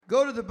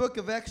Go to the book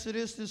of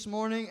Exodus this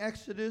morning,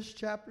 Exodus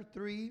chapter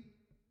 3.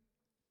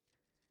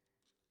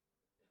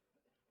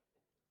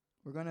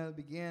 We're going to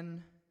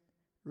begin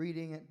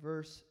reading at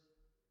verse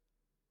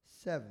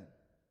 7.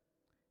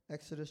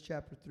 Exodus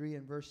chapter 3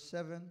 and verse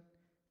 7.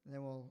 And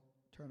then we'll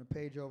turn a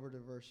page over to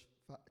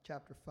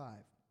chapter 5.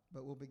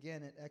 But we'll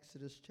begin at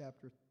Exodus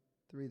chapter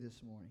 3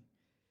 this morning.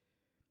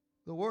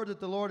 The word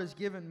that the Lord has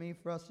given me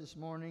for us this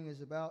morning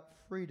is about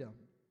freedom.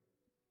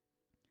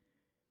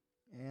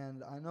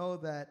 And I know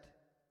that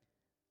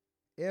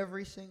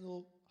every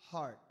single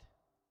heart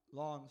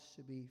longs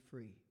to be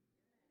free.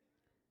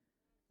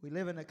 We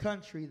live in a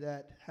country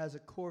that has a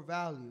core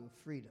value of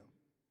freedom.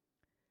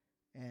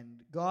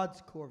 And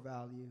God's core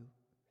value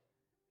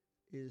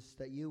is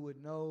that you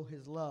would know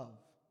His love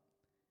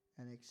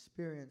and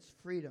experience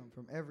freedom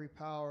from every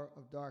power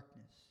of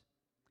darkness.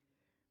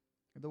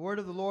 And the word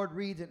of the Lord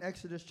reads in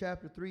Exodus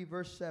chapter 3,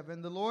 verse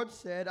 7, "The Lord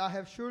said, I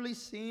have surely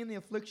seen the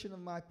affliction of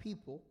my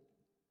people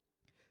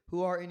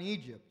who are in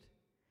Egypt,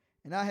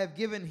 and I have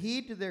given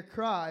heed to their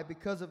cry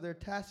because of their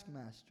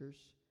taskmasters,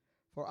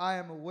 for I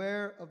am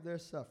aware of their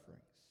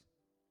sufferings.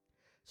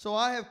 So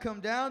I have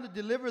come down to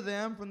deliver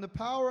them from the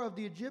power of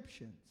the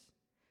Egyptians,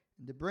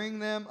 and to bring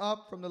them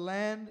up from that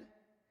land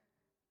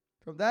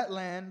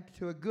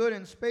to a good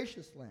and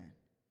spacious land,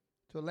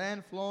 to a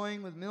land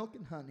flowing with milk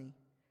and honey,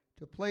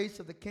 to a place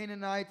of the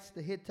Canaanites,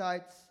 the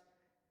Hittites,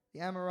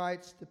 the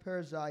Amorites, the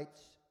Perizzites,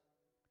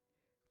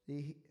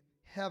 the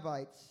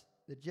Hivites,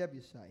 the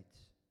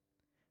Jebusites.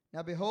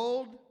 Now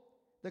behold,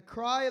 the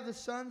cry of the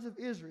sons of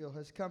Israel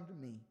has come to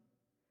me.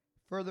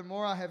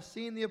 Furthermore, I have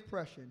seen the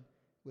oppression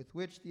with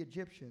which the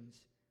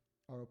Egyptians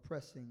are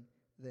oppressing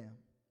them.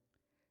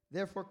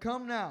 Therefore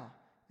come now,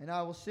 and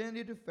I will send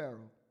you to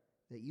Pharaoh,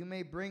 that you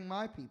may bring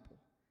my people,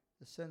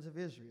 the sons of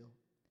Israel,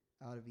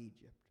 out of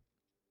Egypt."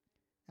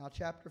 Now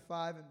chapter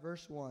 5 and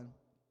verse 1.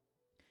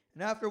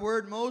 "And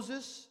afterward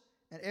Moses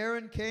and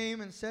Aaron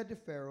came and said to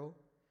Pharaoh,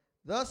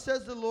 Thus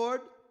says the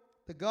Lord,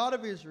 the God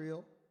of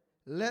Israel,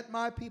 Let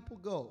my people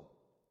go,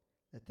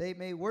 that they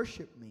may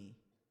worship me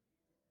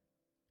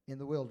in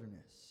the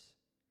wilderness.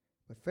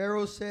 But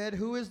Pharaoh said,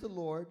 Who is the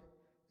Lord,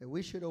 that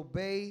we should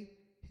obey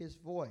his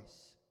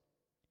voice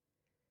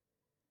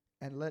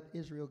and let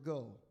Israel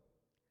go?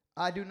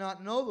 I do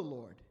not know the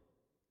Lord,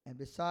 and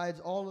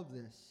besides all of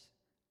this,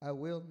 I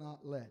will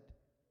not let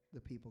the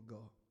people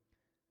go."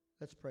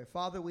 Let's pray.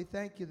 Father, we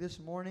thank you this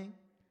morning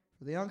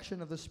for the unction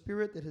of the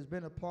Spirit that has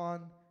been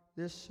upon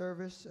this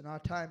service and our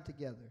time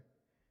together.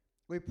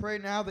 We pray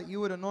now that you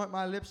would anoint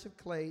my lips of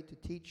clay to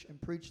teach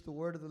and preach the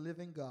word of the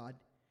living God.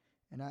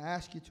 And I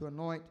ask you to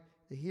anoint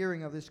the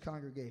hearing of this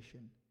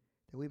congregation,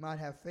 that we might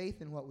have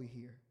faith in what we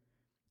hear.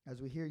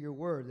 As we hear your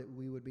word, that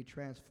we would be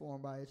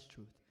transformed by its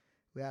truth.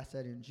 We ask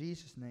that in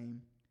Jesus'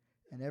 name.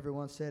 And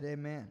everyone said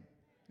amen.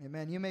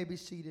 Amen. You may be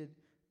seated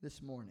this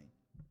morning.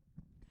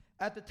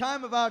 At the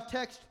time of our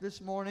text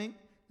this morning,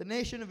 the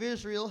nation of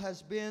Israel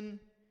has been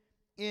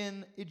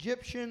in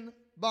Egyptian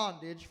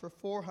bondage for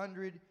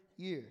 400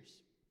 years.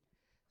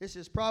 This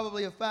is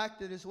probably a fact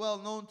that is well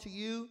known to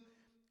you,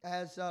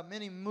 as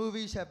many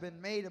movies have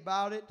been made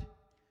about it.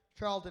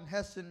 Charlton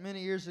Heston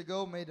many years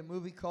ago made a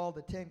movie called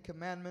The Ten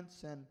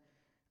Commandments, and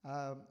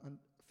a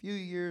few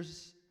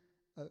years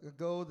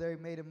ago they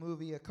made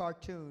a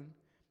cartoon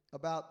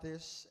about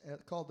this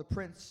called The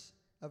Prince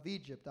of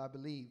Egypt, I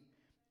believe.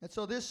 And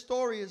so this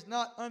story is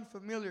not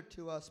unfamiliar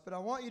to us, but I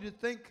want you to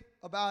think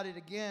about it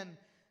again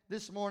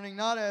this morning,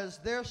 not as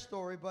their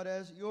story, but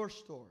as your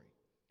story.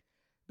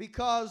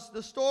 Because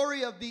the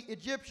story of the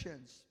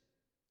Egyptians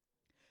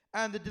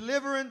and the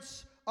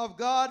deliverance of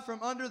God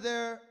from under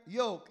their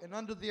yoke and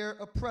under their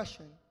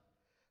oppression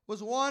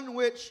was one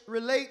which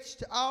relates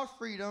to our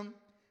freedom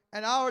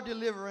and our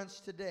deliverance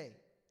today.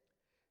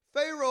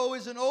 Pharaoh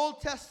is an Old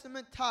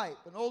Testament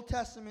type, an Old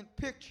Testament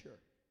picture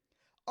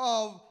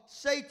of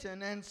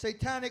Satan and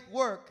satanic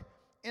work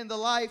in the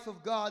life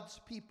of God's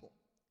people.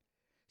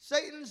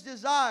 Satan's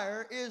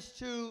desire is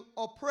to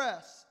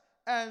oppress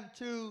and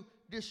to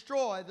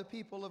destroy the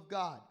people of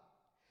God.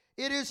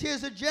 It is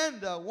his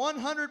agenda,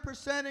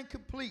 100% and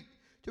complete,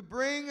 to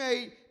bring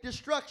a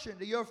destruction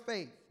to your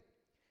faith.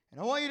 And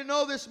I want you to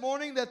know this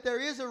morning that there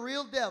is a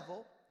real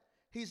devil.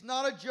 He's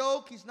not a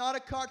joke. He's not a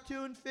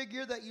cartoon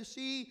figure that you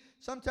see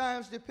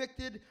sometimes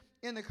depicted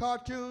in the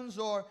cartoons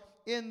or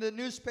in the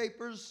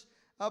newspapers.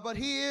 But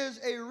he is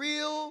a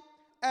real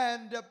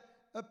and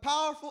a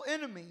powerful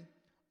enemy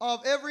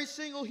of every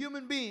single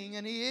human being.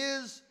 And he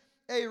is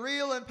a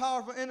real and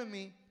powerful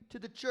enemy to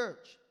the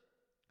church.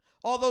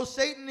 Although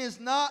Satan is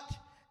not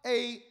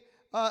a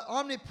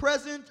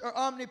omnipresent or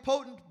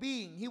omnipotent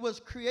being, he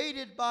was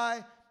created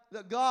by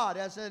God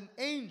as an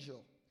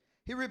angel.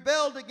 He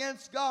rebelled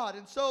against God,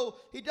 and so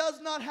he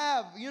does not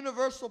have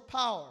universal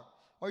power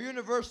or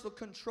universal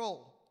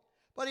control.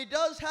 But he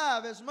does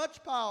have as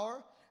much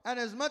power and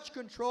as much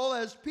control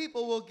as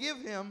people will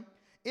give him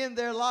in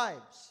their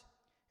lives.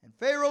 And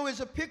Pharaoh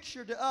is a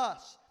picture to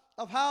us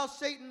of how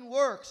Satan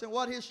works and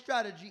what his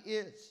strategy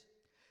is.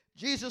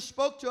 Jesus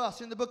spoke to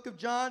us in the book of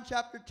John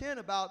chapter 10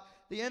 about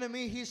the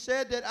enemy, he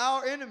said that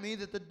our enemy,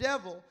 that the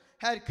devil,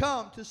 had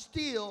come to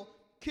steal,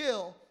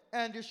 kill,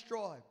 and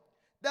destroy.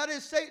 That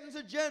is Satan's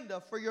agenda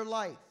for your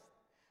life.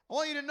 I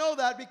want you to know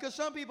that, because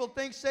some people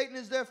think Satan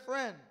is their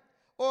friend,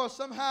 or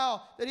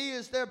somehow that he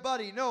is their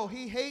buddy. No,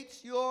 he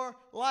hates your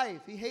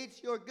life. He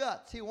hates your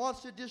guts. He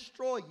wants to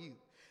destroy you.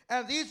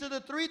 And these are the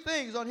three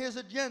things on his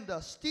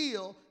agenda: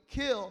 steal,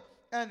 kill,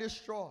 and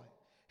destroy.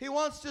 He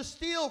wants to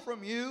steal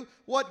from you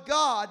what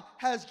God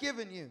has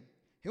given you.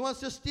 He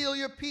wants to steal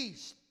your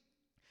peace.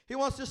 He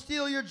wants to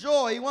steal your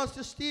joy. He wants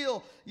to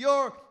steal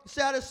your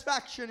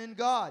satisfaction in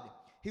God.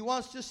 He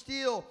wants to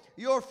steal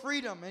your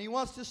freedom, and he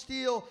wants to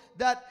steal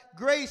that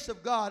grace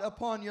of God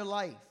upon your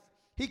life.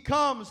 He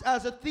comes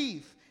as a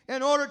thief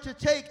in order to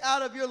take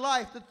out of your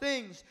life the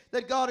things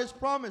that God has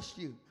promised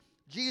you.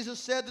 Jesus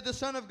said that the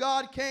Son of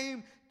God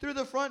came through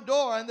the front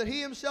door, and that he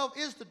himself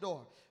is the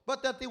door,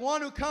 but that the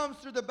one who comes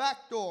through the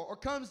back door, or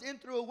comes in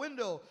through a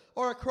window,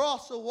 or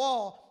across a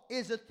wall,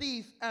 is a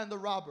thief and a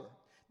robber.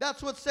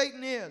 That's what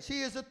Satan is.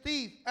 He is a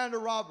thief and a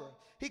robber.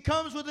 He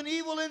comes with an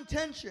evil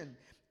intention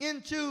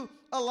into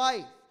a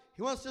life.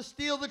 He wants to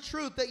steal the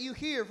truth that you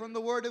hear from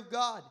the Word of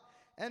God.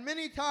 And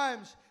many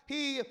times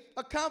he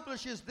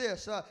accomplishes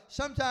this.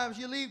 Sometimes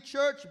you leave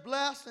church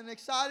blessed and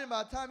excited.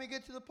 By the time you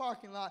get to the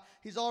parking lot,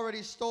 he's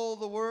already stole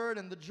the word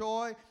and the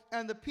joy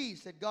and the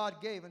peace that God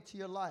gave into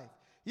your life.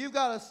 You've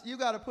got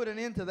to put an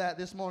end to that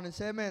this morning.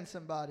 Say amen,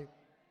 somebody.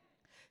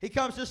 He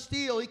comes to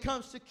steal. He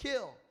comes to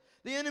kill.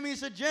 The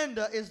enemy's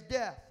agenda is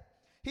death.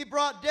 He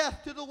brought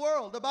death to the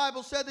world. The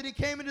Bible said that he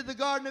came into the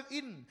Garden of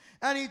Eden,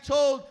 and he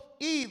told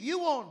Eve, you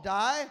won't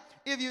die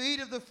if you eat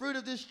of the fruit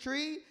of this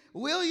tree.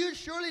 Will you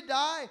surely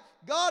die?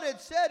 God had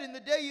said, in the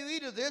day you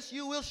eat of this,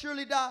 you will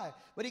surely die.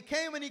 But he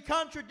came and he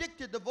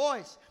contradicted the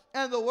voice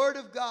and the word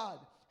of God.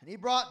 And he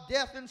brought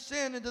death and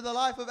sin into the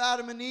life of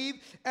Adam and Eve,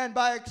 and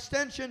by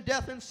extension,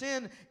 death and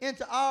sin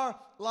into our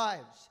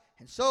lives.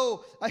 And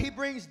so he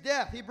brings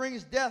death. He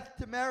brings death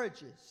to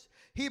marriages.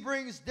 He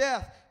brings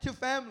death to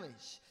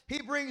families.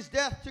 He brings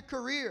death to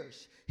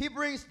careers. He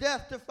brings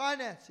death to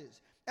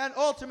finances. And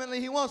ultimately,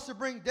 he wants to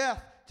bring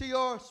death to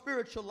your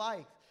spiritual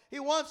life. He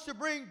wants to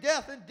bring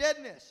death and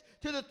deadness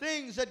to the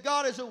things that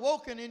God has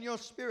awoken in your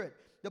spirit.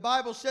 The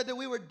Bible said that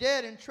we were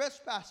dead in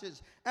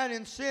trespasses and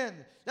in sin.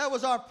 That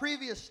was our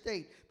previous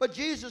state. But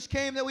Jesus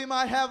came that we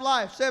might have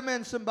life. Say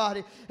amen,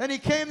 somebody. And he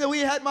came that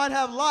we might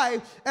have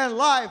life, and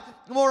life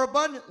more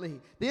abundantly.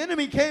 The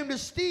enemy came to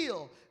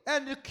steal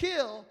and to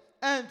kill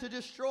and to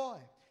destroy.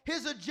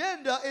 His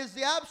agenda is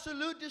the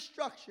absolute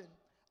destruction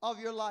of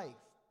your life.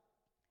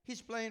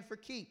 He's playing for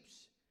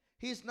keeps.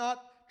 He's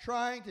not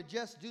trying to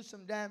just do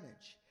some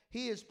damage.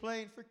 He is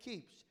playing for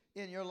keeps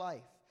in your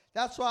life.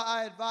 That's why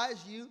I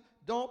advise you,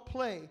 don't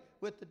play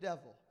with the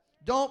devil.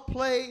 Don't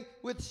play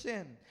with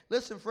sin.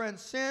 Listen,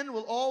 friends, sin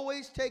will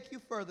always take you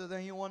further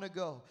than you want to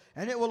go.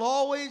 And it will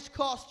always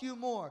cost you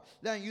more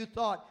than you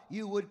thought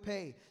you would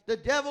pay. The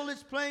devil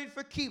is playing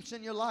for keeps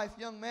in your life,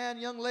 young man,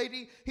 young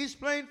lady. He's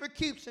playing for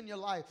keeps in your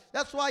life.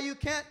 That's why you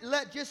can't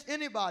let just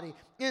anybody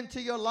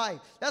into your life.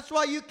 That's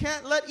why you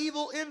can't let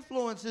evil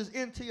influences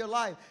into your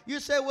life. You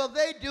say, well,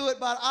 they do it,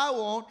 but I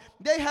won't.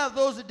 They have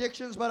those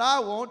addictions, but I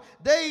won't.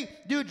 They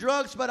do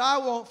drugs, but I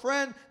won't.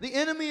 Friend, the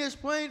enemy is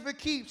playing for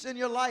keeps in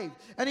your life.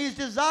 And his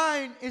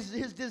design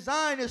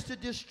is to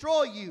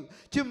destroy you,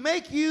 to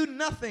make you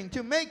nothing,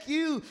 to make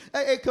you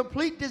a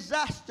complete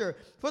disaster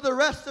for the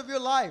rest of your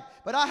life.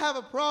 But I have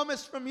a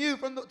promise from you,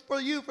 from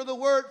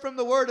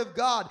the word of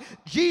God.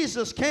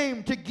 Jesus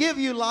came to give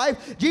you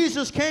life.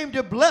 Jesus came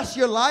to bless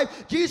your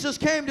life. Jesus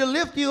came to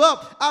lift you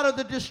up out of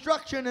the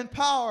destruction and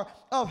power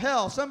of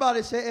hell.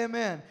 Somebody say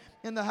amen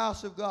in the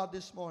house of God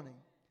this morning.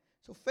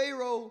 So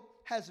Pharaoh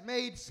has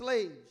made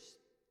slaves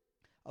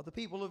of the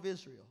people of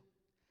Israel.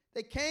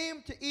 They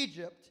came to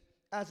Egypt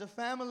as a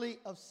family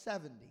of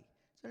 70. Is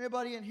there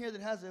anybody in here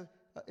that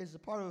is a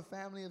part of a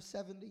family of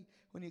 70?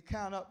 When you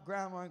count up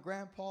grandma and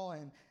grandpa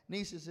and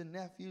nieces and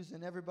nephews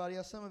and everybody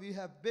else, some of you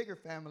have bigger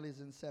families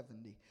than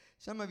 70.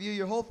 Some of you,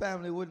 your whole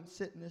family wouldn't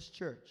sit in this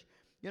church.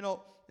 You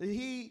know,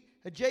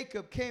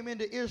 Jacob came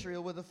into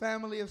Israel with a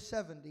family of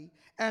 70,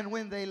 and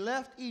when they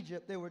left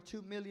Egypt, there were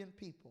 2 million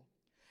people.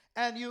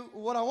 And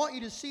what I want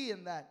you to see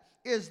in that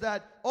is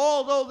that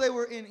although they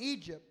were in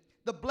Egypt,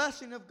 the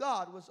blessing of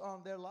God was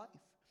on their life.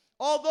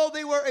 Although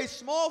they were a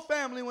small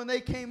family when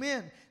they came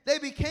in, they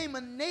became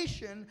a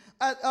nation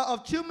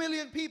of 2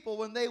 million people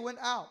when they went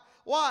out.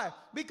 Why?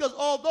 Because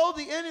although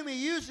the enemy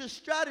uses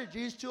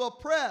strategies to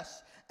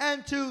oppress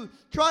and to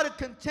try to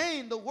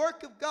contain the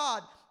work of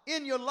God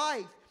in your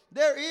life,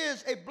 there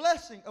is a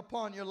blessing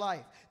upon your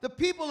life. The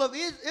people of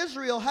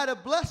Israel had a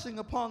blessing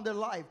upon their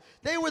life.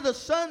 They were the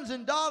sons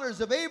and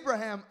daughters of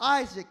Abraham,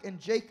 Isaac, and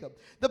Jacob.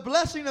 The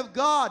blessing of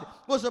God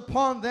was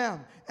upon them.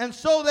 And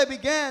so they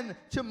began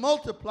to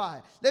multiply.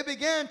 They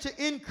began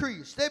to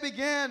increase. They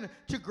began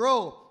to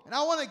grow. And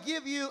I want to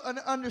give you an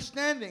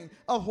understanding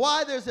of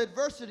why there's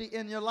adversity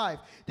in your life.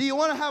 Do you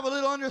want to have a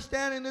little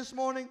understanding this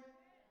morning?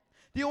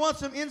 Do you want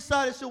some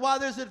insight as to why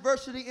there's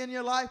adversity in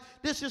your life?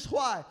 This is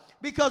why.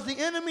 Because the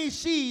enemy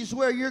sees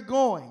where you're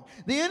going.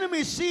 The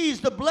enemy sees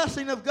the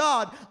blessing of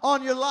God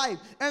on your life.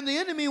 And the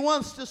enemy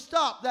wants to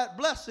stop that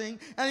blessing,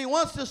 and he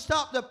wants to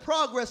stop the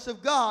progress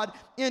of God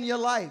in your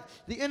life.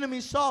 The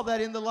enemy saw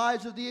that in the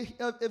lives of the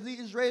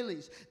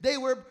Israelis. They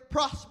were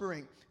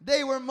prospering.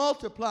 They were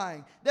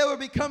multiplying. They were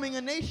becoming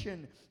a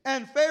nation.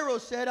 And Pharaoh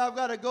said, I've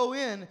got to go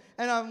in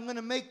and I'm going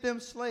to make them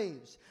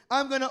slaves.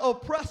 I'm going to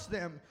oppress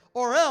them,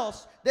 or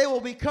else they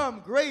will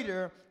become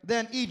greater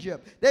than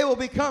Egypt. They will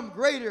become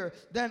greater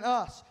than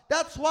us.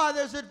 That's why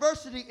there's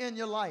adversity in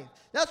your life.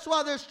 That's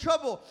why there's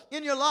trouble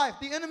in your life.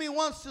 The enemy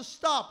wants to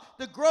stop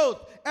the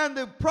growth and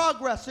the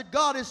progress that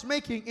God is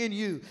making in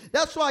you.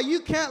 That's why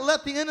you can't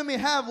let the enemy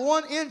have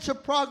 1 inch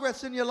of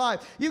progress in your life.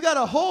 You got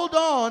to hold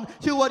on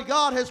to what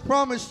God has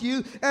promised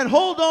you and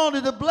hold on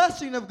to the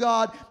blessing of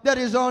God that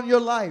is on your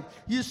life.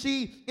 You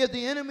see, if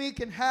the enemy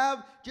can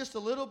have just a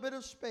little bit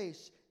of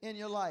space in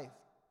your life,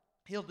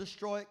 he'll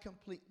destroy it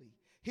completely.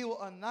 He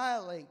will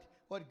annihilate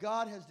what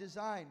God has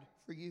designed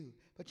for you.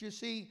 But you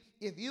see,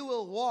 if you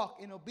will walk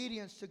in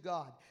obedience to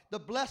God, the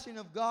blessing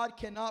of God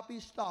cannot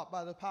be stopped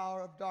by the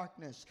power of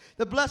darkness.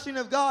 The blessing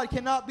of God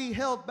cannot be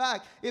held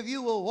back if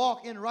you will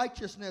walk in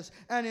righteousness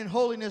and in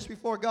holiness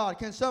before God.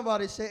 Can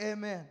somebody say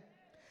amen?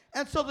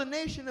 And so the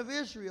nation of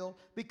Israel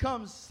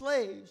becomes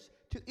slaves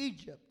to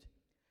Egypt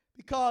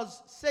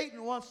because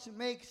Satan wants to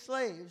make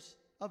slaves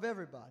of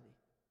everybody.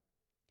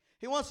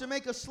 He wants to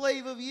make a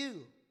slave of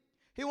you.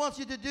 He wants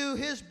you to do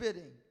his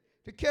bidding,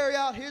 to carry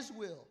out his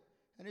will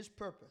and his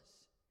purpose.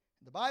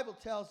 The Bible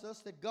tells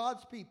us that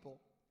God's people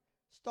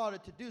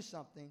started to do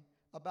something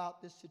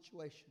about this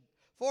situation.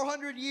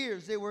 400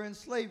 years they were in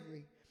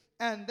slavery,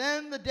 and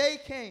then the day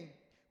came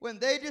when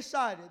they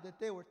decided that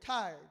they were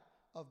tired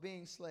of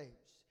being slaves.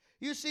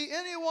 You see,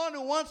 anyone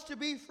who wants to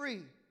be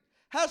free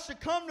has to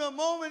come to a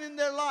moment in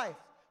their life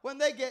when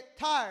they get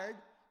tired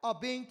of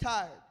being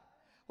tired,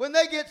 when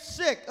they get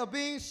sick of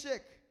being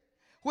sick,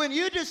 when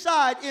you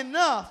decide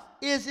enough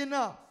is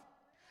enough.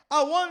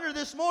 I wonder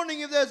this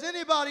morning if there's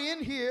anybody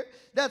in here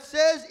that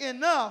says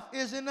enough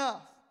is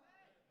enough.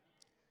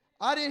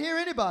 I didn't hear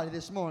anybody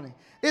this morning.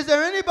 Is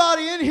there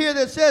anybody in here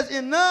that says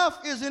enough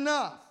is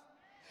enough?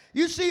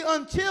 You see,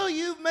 until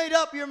you've made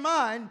up your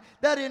mind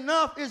that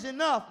enough is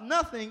enough,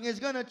 nothing is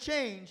going to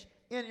change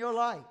in your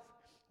life.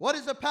 What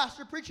is the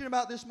pastor preaching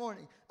about this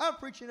morning? I'm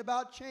preaching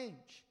about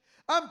change.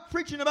 I'm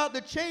preaching about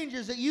the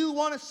changes that you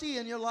want to see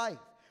in your life.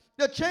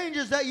 The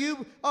changes that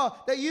you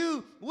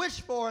wish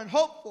for and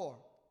hope for.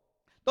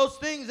 Those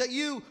things that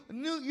you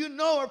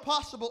know are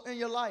possible in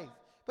your life.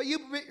 But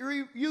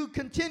you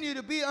continue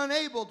to be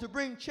unable to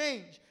bring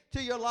change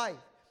to your life.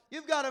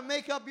 You've got to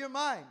make up your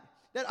mind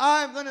that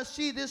I'm going to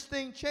see this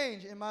thing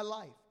change in my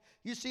life.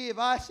 You see, if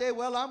I say,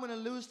 well, I'm going to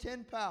lose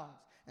 10 pounds,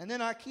 and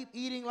then I keep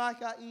eating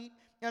like I eat,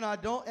 and I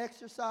don't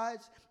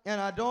exercise, and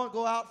I don't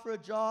go out for a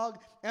jog,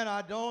 and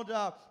I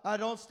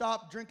don't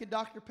stop drinking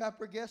Dr.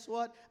 Pepper, guess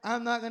what?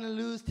 I'm not going to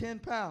lose 10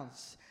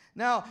 pounds.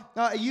 Now,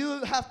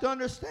 you have to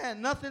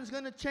understand, nothing's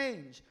going to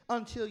change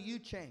until you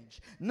change.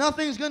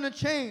 Nothing's going to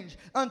change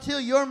until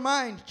your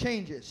mind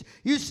changes.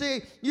 You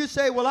say,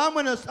 well, I'm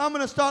going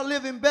to start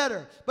living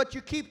better, but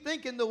you keep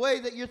thinking the way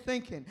that you're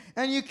thinking,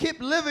 and you keep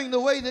living the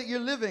way that you're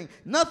living.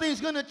 Nothing's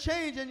going to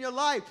change in your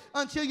life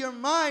until your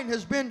mind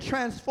has been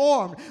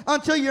transformed,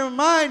 until your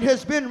mind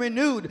has been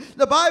renewed.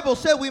 The Bible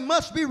said we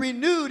must be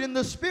renewed in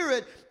the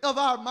spirit of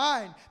our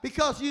mind,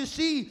 because you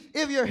see,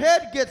 if your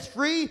head gets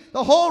free,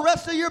 the whole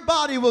rest of your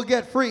body will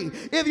get free.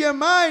 If your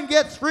mind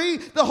gets free,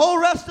 the whole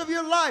rest of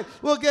your life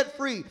will get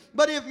free.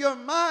 But if your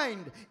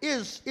mind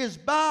is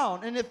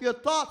bound, and if your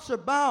thoughts are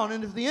bound,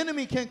 and if the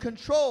enemy can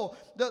control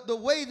the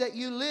way that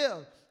you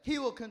live, he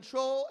will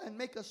control and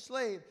make a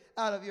slave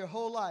out of your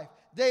whole life.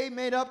 They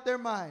made up their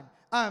mind.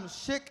 I'm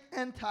sick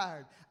and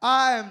tired.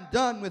 I am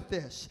done with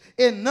this.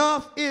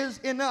 Enough is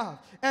enough.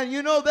 And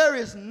you know, there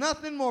is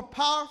nothing more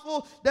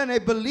powerful than a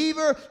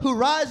believer who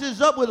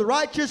rises up with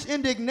righteous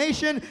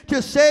indignation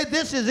to say,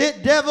 this is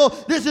it, devil.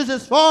 This is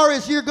as far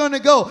as you're going to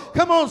go.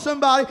 Come on,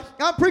 somebody.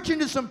 I'm preaching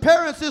to some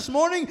parents this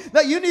morning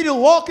that you need to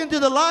walk into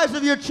the lives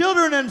of your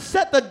children and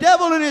set the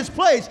devil in his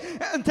place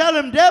and tell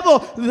him, devil,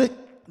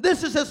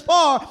 this is as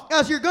far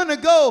as you're going to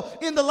go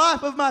in the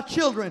life of my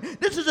children.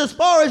 This is as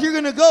far as you're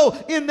going to go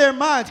in their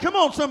minds. Come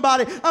on,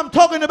 somebody. I'm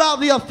talking about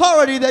the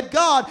authority that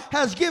God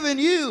has given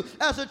you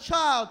as a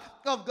child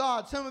of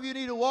God. Some of you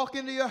need to walk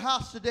into your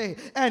house today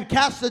and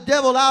cast the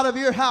devil out of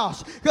your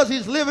house, because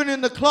he's living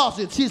in the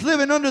closets. He's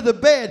living under the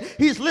bed.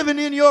 He's living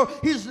in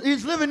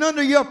he's living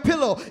under your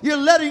pillow. You're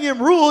letting him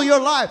rule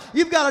your life.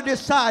 You've got to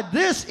decide,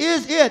 this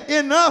is it.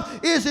 Enough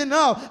is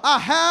enough. I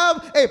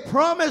have a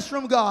promise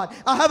from God.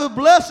 I have a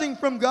blessing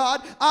from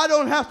God. I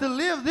don't have to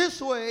live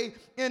this way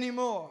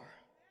anymore.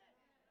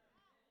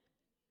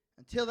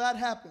 Until that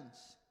happens,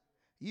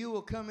 you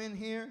will come in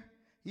here,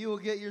 you will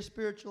get your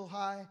spiritual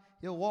high,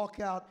 you'll walk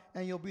out,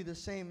 and you'll be the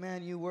same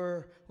man you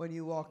were when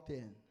you walked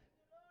in.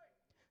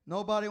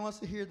 Nobody wants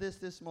to hear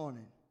this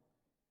morning.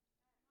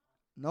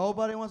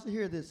 Nobody wants to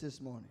hear this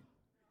morning.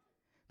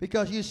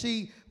 Because you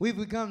see, we've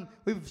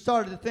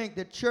started to think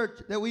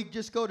that we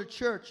just go to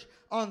church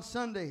on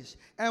Sundays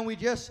and we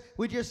just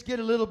get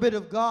a little bit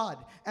of God,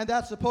 and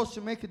that's supposed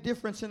to make a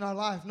difference in our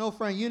life. No,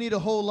 friend, you need a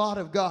whole lot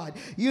of God.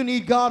 You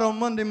need God on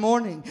Monday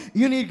morning.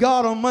 You need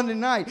God on Monday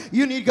night.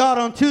 You need God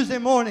on Tuesday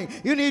morning.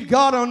 You need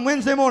God on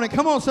Wednesday morning.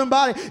 Come on,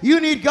 somebody. You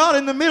need God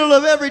in the middle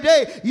of every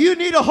day. You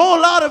need a whole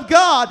lot of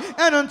God,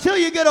 and until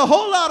you get a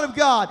whole lot of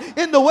God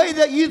in the way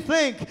that you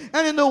think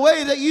and in the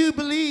way that you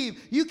believe,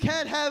 you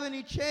can't have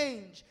any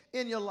change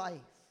in your life.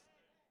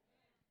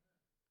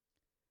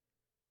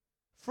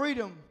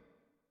 Freedom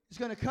is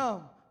going to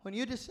come when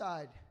you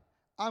decide,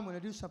 I'm going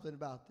to do something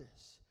about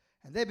this.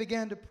 And they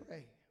began to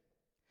pray.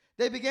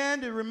 They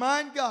began to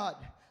remind God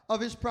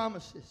of his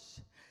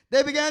promises.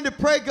 They began to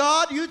pray,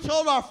 God, you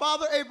told our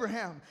father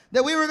Abraham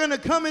that we were going to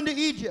come into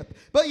Egypt,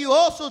 but you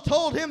also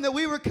told him that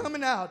we were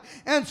coming out.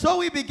 And so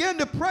we began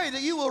to pray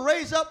that you will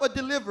raise up a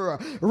deliverer,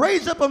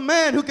 raise up a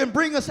man who can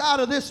bring us out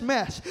of this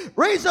mess,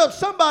 raise up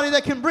somebody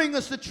that can bring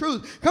us the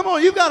truth. Come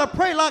on, you've got to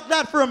pray like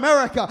that for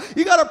America.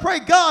 You got to pray,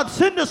 God,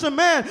 send us a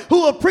man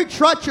who will preach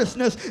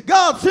righteousness.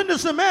 God, send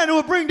us a man who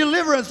will bring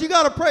deliverance. You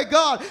got to pray,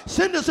 God,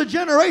 send us a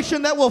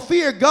generation that will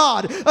fear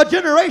God, a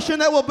generation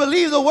that will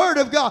believe the word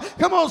of God.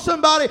 Come on,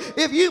 somebody,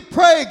 if you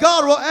pray,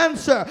 God will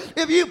answer.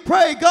 If you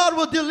pray, God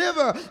will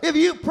deliver. If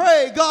you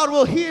pray, God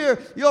will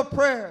hear your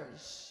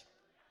prayers.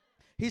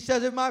 He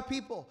says, if my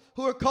people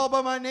who are called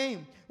by my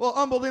name will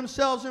humble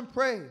themselves and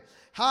pray,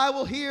 I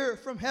will hear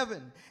from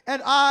heaven,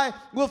 and I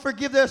will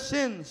forgive their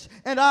sins,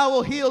 and I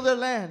will heal their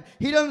land.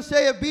 He doesn't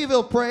say if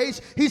Beeville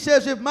prays. He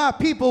says if my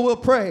people will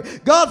pray.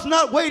 God's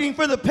not waiting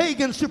for the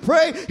pagans to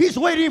pray. He's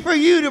waiting for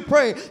you to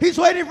pray. He's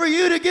waiting for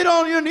you to get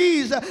on your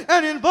knees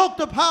and invoke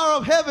the power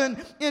of heaven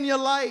in your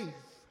life.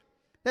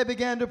 They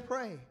began to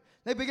pray.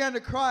 They began to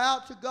cry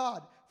out to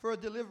God for a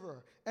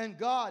deliverer. And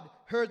God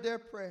heard their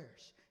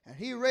prayers. And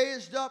he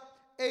raised up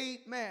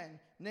a man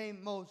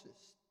named Moses.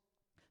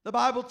 The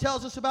Bible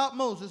tells us about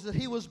Moses that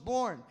he was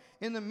born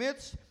in the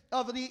midst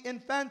of the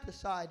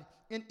infanticide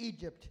in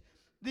Egypt.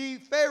 The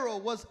Pharaoh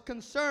was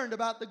concerned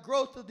about the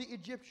growth of the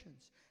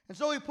Egyptians. And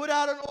so he put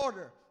out an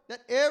order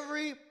that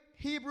every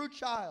Hebrew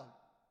child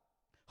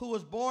who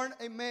was born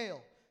a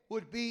male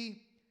would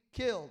be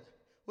killed,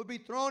 would be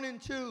thrown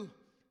into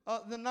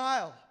the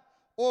Nile,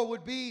 or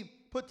would be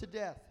put to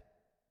death.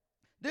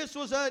 This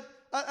was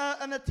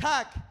an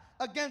attack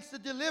against the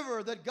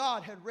deliverer that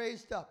God had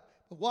raised up.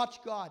 But watch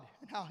God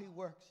and how he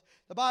works.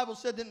 The Bible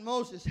said that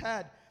Moses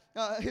had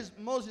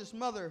Moses'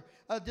 mother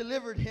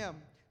delivered him.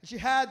 And she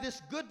had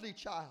this goodly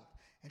child,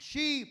 and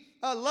she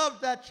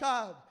loved that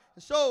child,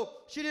 and so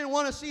she didn't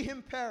want to see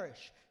him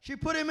perish. She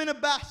put him in a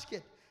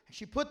basket, and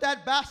she put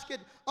that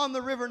basket on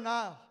the river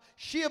Nile.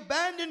 She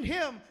abandoned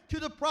him to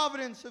the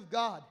providence of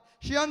God.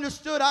 She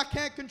understood, I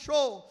can't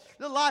control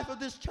the life of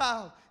this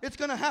child. It's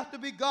going to have to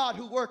be God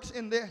who works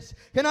in this.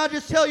 Can I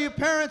just tell you,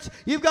 parents,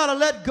 you've got to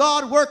let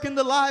God work in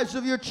the lives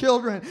of your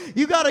children.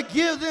 You've got to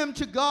give them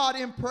to God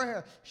in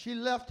prayer. She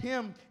left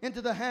him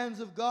into the hands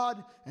of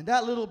God, and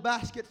that little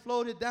basket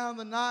floated down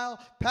the Nile,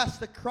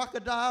 past the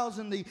crocodiles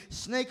and the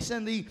snakes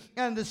and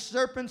the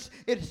serpents.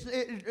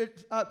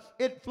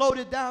 It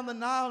floated down the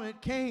Nile, and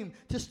it came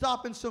to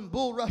stop in some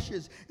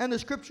bulrushes. And the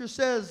scripture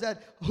says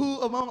that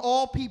who among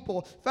all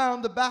people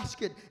found the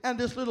basket and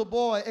this little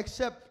boy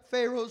except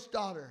Pharaoh's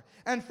daughter.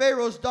 And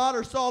Pharaoh's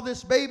daughter saw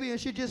this baby and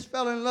she just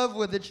fell in love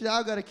with it. She said,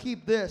 I've got to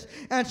keep this.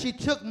 And she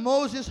took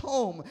Moses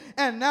home.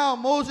 And now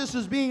Moses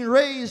is being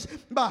raised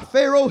by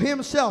Pharaoh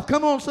himself.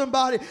 Come on,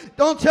 somebody.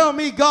 Don't tell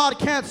me God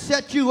can't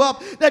set you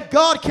up, that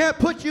God can't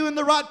put you in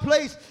the right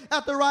place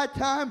at the right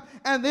time.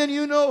 And then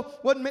you know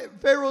what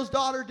Pharaoh's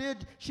daughter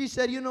did? She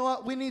said, you know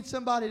what? We need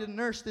somebody to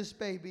nurse this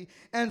baby.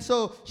 And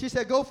so she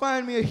said, go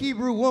find me a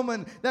Hebrew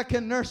woman that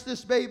can nurse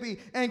this baby.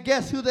 And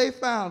guess who they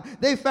found?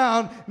 They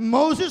found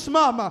Moses'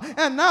 mama.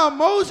 And now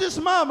Moses'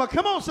 mama,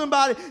 come on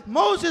somebody,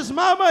 Moses'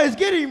 mama is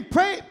getting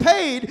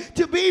paid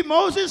to be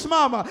Moses'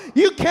 mama.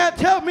 You can't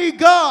tell me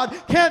God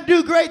can't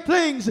do great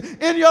things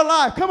in your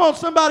life. Come on,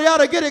 somebody ought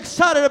to get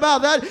excited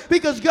about that,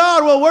 because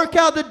God will work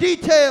out the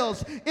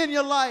details in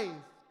your life.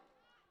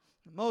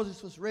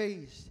 Moses was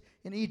raised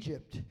in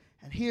Egypt,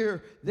 and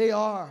here they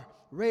are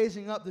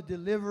raising up the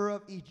deliverer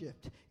of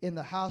Egypt in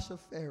the house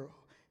of Pharaoh.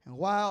 And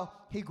while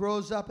he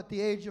grows up at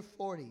the age of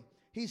 40,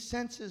 he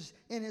senses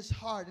in his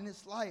heart, in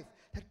his life,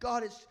 that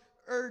God has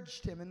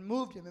urged him and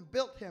moved him and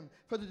built him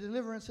for the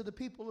deliverance of the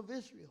people of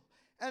Israel.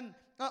 And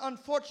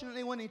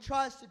unfortunately, when he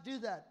tries to do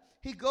that,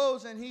 he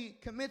goes and he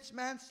commits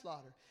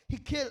manslaughter. He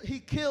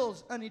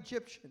kills an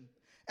Egyptian.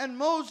 And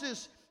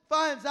Moses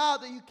finds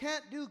out that you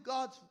can't do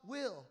God's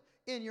will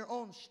in your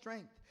own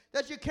strength,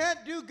 that you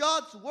can't do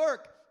God's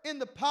work in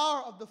the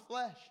power of the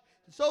flesh.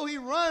 And so he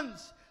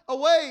runs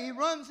away. He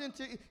runs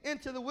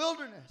into the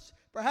wilderness,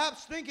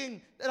 perhaps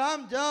thinking that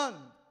I'm done.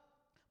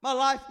 My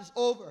life is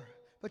over.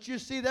 But you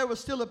see, there was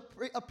still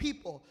a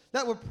people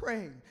that were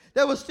praying.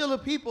 There was still a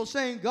people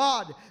saying,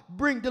 God,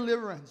 bring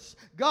deliverance.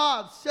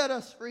 God, set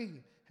us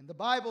free. And the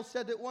Bible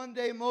said that one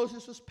day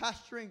Moses was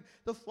pasturing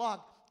the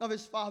flock of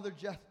his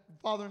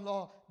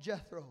father-in-law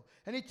Jethro.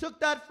 And he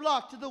took that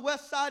flock to the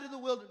west side of the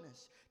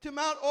wilderness, to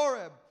Mount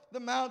Oreb, the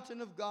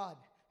mountain of God.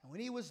 And when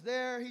he was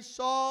there, he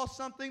saw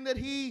something that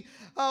he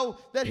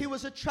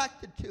was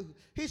attracted to.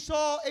 He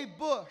saw a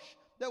bush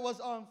that was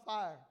on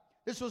fire.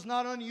 This was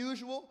not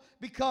unusual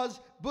because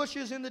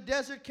bushes in the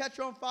desert catch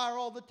on fire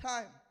all the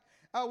time.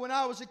 When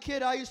I was a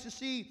kid, I used to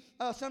see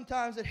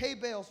sometimes that hay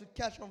bales would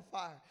catch on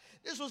fire.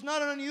 This was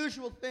not an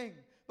unusual thing.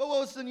 But what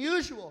was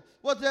unusual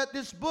was that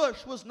this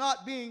bush was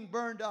not being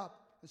burned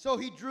up. And so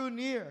he drew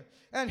near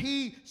and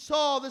he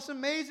saw this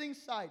amazing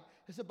sight.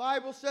 As the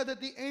Bible said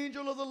that the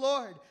angel of the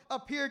Lord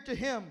appeared to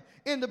him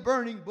in the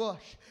burning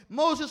bush.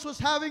 Moses was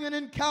having an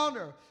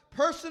encounter,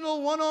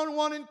 personal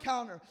one-on-one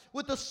encounter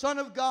with the Son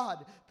of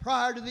God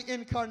prior to the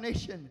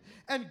incarnation.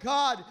 And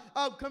God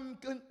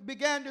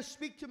began to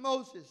speak to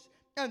Moses.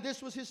 And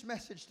this was his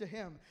message to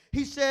him.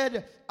 He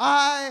said,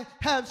 I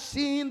have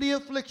seen the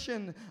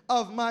affliction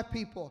of my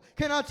people.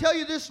 Can I tell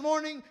you this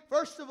morning?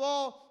 First of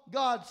all,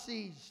 God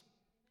sees.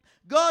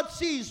 God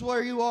sees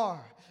where you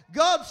are.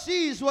 God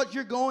sees what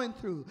you're going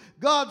through.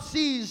 God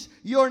sees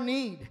your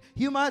need.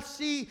 You might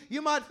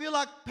feel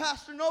like,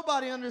 Pastor,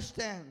 nobody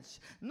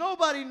understands.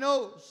 Nobody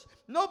knows.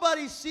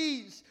 Nobody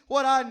sees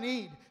what I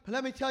need. But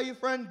let me tell you,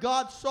 friend,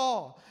 God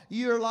saw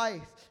your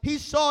life. He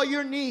saw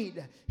your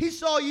need. He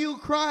saw you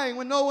crying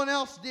when no one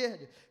else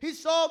did. He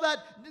saw that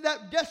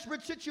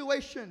desperate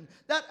situation,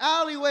 that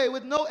alleyway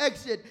with no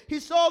exit. He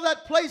saw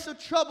that place of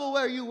trouble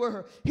where you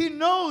were. He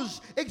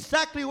knows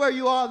exactly where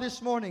you are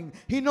this morning.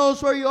 He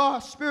knows where you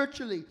are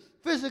spiritually,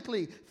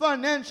 physically,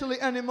 financially,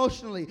 and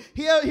emotionally.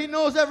 He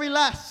knows every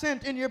last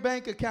cent in your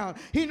bank account.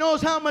 He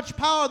knows how much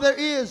power there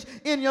is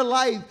in your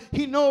life.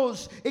 He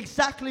knows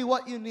exactly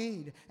what you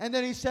need. And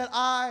then he said,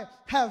 I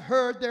have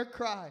heard their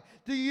cry.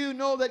 Do you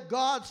know that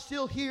God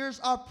still hears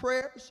our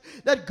prayers?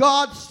 That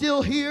God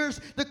still hears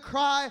the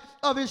cry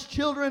of his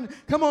children?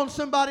 Come on,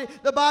 somebody.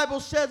 The Bible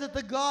says that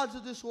the gods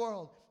of this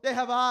world, they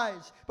have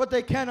eyes, but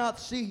they cannot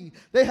see.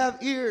 They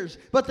have ears,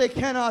 but they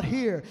cannot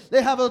hear.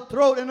 They have a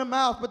throat and a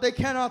mouth, but they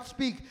cannot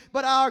speak.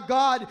 But our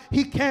God,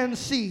 he can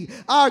see.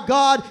 Our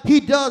God, he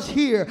does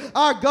hear.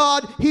 Our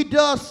God, he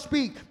does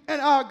speak.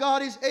 And our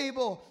God is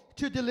able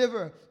to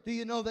deliver. Do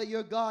you know that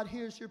your God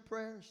hears your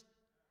prayers?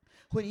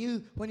 When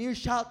you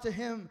shout to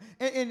him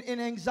in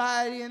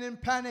anxiety and in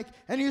panic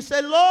and you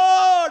say,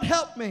 Lord,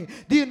 help me.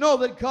 Do you know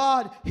that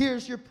God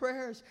hears your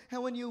prayers?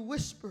 And when you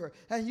whisper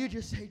and you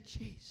just say,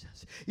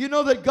 Jesus, you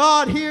know that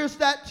God hears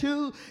that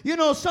too. You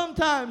know,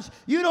 sometimes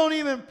you don't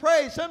even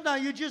pray.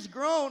 Sometimes you just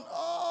groan.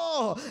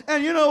 Oh,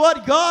 and you know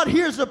what? God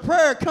hears the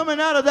prayer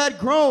coming out of that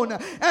groan.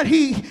 And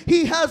he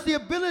has the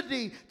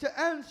ability to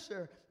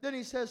answer. Then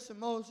he says to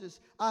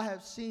Moses, I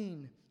have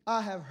seen,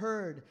 I have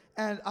heard,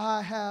 and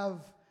I have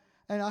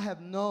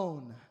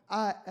known.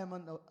 I am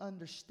an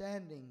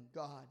understanding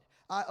God.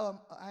 I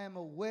am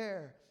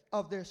aware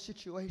of their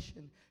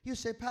situation. You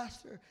say,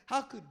 Pastor,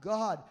 how could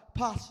God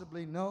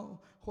possibly know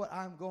what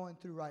I'm going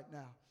through right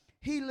now?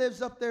 He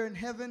lives up there in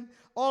heaven.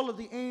 All of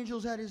the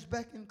angels at his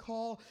beck and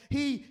call.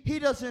 He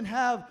doesn't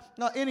have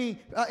any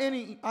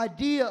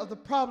idea of the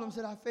problems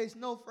that I face.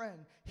 No,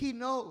 friend. He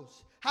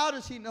knows. How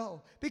does he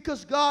know?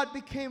 Because God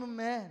became a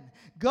man.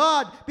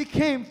 God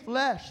became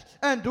flesh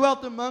and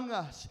dwelt among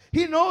us.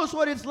 He knows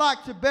what it's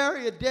like to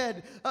bury a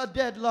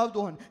dead loved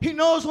one. He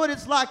knows what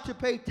it's like to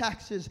pay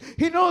taxes.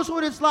 He knows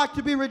what it's like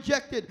to be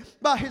rejected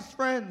by his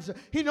friends.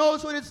 He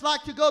knows what it's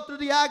like to go through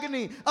the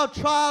agony of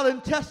trial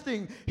and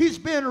testing. He's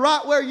been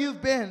right where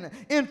you've been.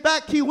 In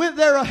fact, he went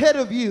there ahead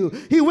of you.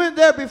 He went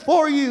there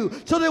before you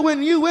so that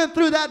when you went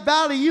through that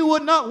valley, you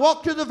would not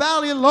walk through the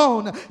valley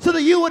alone, so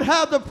that you would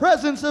have the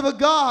presence of a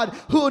God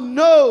who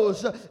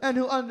knows and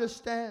who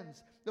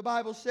understands. The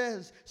Bible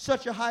says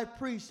such a high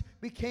priest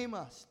became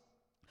us,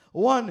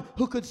 one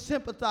who could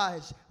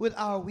sympathize with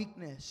our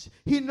weakness.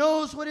 He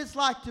knows what it's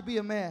like to be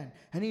a man,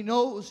 and he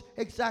knows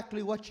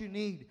exactly what you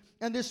need.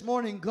 And this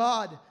morning,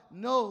 God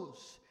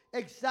knows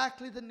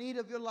exactly the need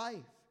of your life.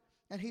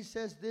 And he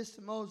says this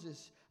to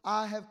Moses,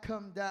 I have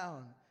come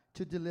down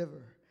to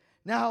deliver.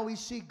 Now we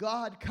see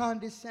God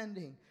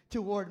condescending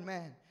toward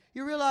man.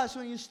 You realize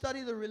when you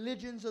study the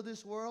religions of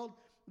this world,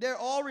 they're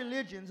all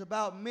religions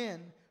about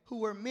men who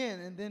were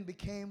men and then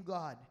became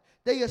God.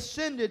 They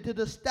ascended to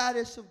the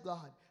status of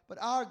God. But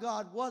our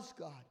God was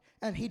God,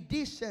 and he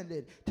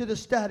descended to the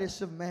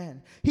status of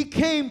man. He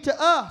came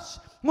to us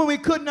when we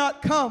could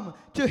not come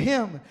to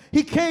him.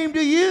 He came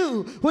to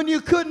you when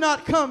you could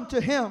not come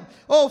to him.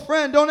 Oh,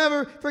 friend, don't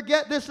ever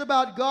forget this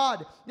about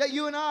God, that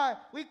you and I,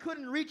 we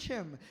couldn't reach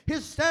him.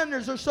 His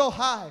standards are so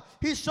high.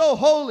 He's so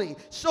holy,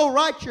 so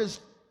righteous,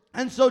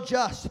 and so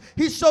just.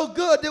 He's so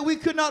good that we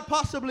could not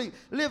possibly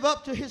live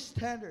up to his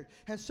standard.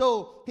 And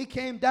so he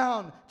came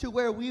down to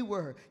where we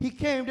were. He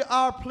came to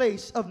our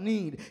place of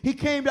need. He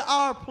came to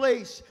our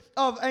place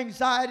of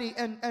anxiety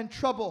and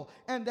trouble,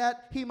 and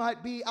that he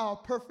might be our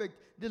perfect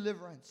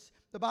deliverance.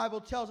 The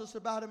Bible tells us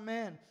about a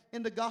man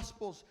in the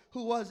Gospels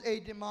who was a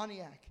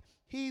demoniac.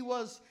 He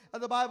was,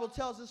 the Bible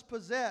tells us,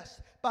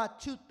 possessed by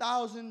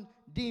 2,000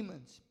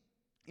 demons.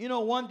 You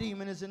know, one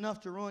demon is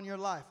enough to ruin your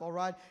life, all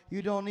right?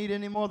 You don't need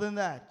any more than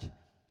that.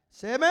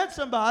 Say amen,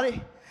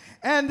 somebody.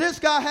 And this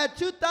guy had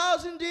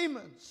 2,000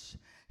 demons.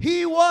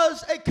 He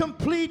was a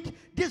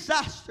complete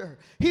disaster.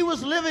 He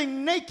was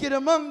living naked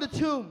among the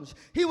tombs.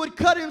 He would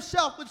cut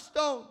himself with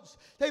stones.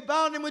 They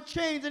bound him with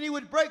chains, and he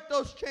would break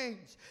those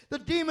chains. The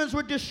demons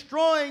were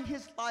destroying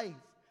his life.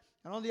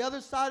 And on the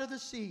other side of the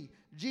sea,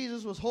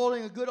 Jesus was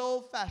holding a good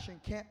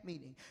old-fashioned camp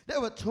meeting. There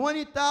were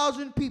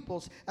 20,000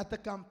 people at the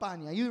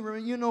Campania.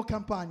 You know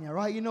Campania,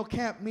 right? You know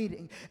camp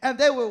meeting. And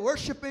they were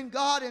worshiping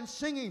God and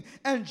singing.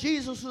 And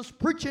Jesus was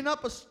preaching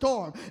up a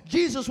storm.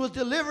 Jesus was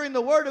delivering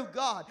the word of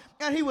God.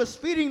 And he was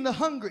feeding the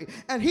hungry.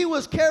 And he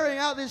was carrying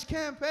out this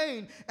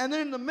campaign. And then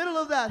in the middle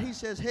of that, he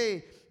says,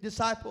 hey,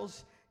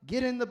 disciples,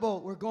 get in the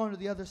boat. We're going to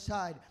the other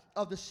side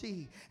of the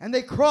sea. And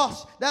they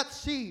crossed that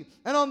sea.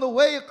 And on the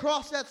way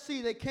across that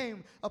sea, they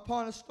came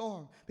upon a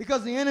storm.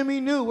 Because the enemy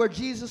knew where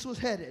Jesus was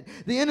headed.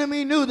 The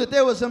enemy knew that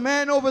there was a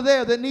man over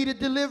there that needed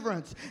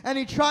deliverance. And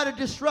he tried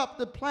to disrupt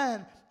the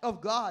plan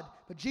of God.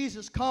 But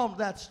Jesus calmed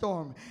that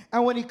storm.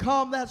 And when he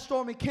calmed that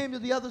storm, he came to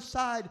the other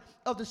side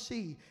of the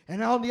sea.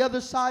 And on the other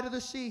side of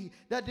the sea,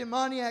 that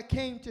demoniac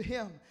came to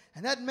him.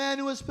 And that man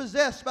who was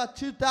possessed by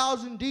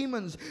 2,000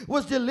 demons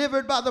was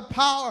delivered by the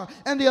power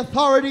and the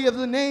authority of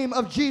the name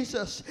of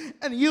Jesus.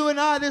 And you and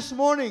I this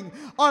morning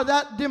are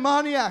that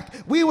demoniac.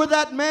 We were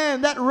that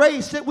man, that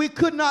race that we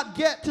could not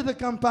get to the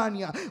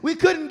Campania. We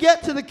couldn't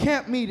get to the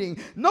camp meeting.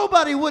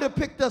 Nobody would have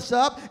picked us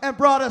up and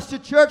brought us to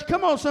church.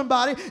 Come on,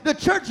 somebody. The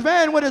church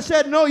van would have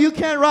said, no, you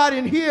can't ride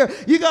in here.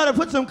 You got to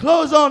put some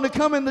clothes on to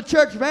come in the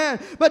church van.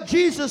 But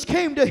Jesus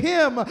came to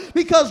him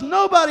because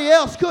nobody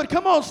else could.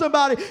 Come on,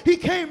 somebody. He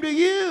came to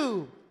you.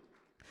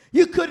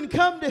 You couldn't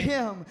come to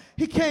him.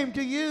 He came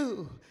to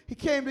you. He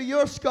came to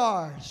your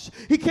scars.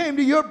 He came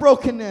to your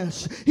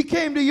brokenness. He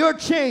came to your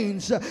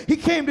chains. He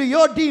came to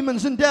your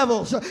demons and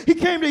devils. He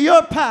came to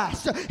your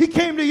past. He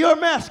came to your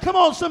mess. Come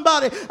on,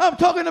 somebody. I'm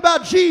talking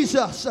about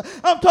Jesus.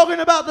 I'm talking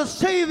about the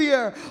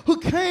Savior who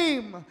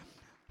came,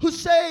 who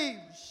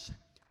saves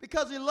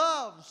because he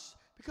loves,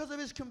 because of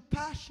his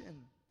compassion.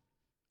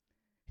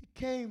 He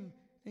came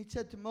and he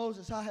said to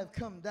Moses, I have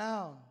come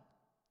down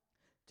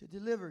to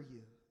deliver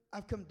you.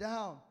 I've come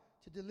down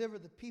to deliver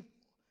the people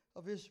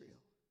of Israel.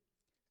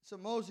 So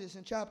Moses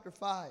in chapter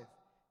 5,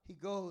 he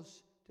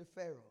goes to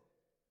Pharaoh.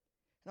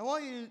 And I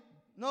want you to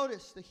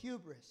notice the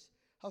hubris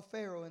of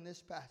Pharaoh in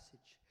this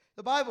passage.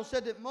 The Bible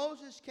said that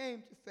Moses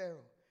came to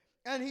Pharaoh.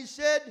 And he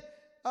said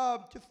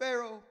to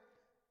Pharaoh,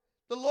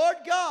 the Lord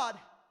God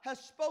has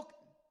spoken.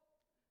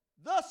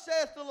 Thus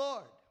saith the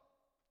Lord.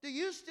 Do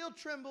you still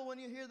tremble when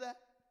you hear that?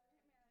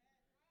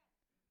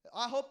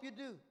 I hope you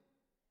do.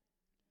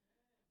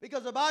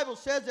 Because the Bible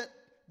says that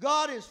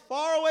God is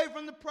far away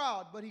from the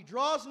proud, but he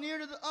draws near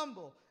to the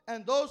humble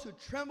and those who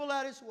tremble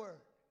at his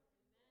word.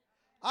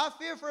 I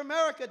fear for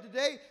America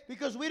today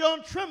because we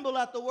don't tremble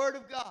at the word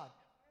of God.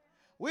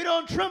 We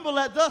don't tremble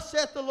at thus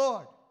saith the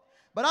Lord.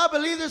 But I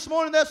believe this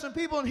morning there's some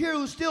people in here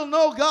who still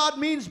know God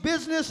means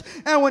business,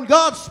 and when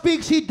God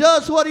speaks, he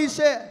does what he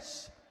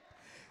says.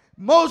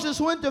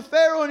 Moses went to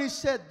Pharaoh and he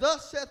said,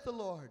 thus saith the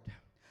Lord,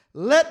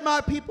 let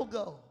my people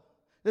go,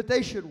 that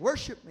they should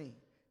worship me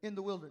in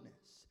the wilderness.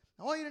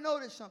 I want you to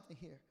notice something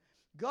here.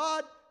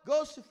 God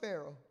goes to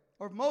Pharaoh,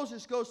 or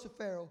Moses goes to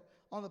Pharaoh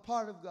on the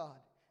part of God.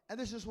 And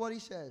this is what he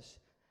says.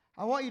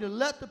 I want you to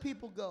let the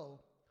people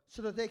go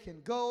so that they can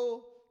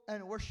go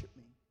and worship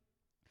me.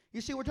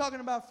 You see, we're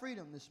talking about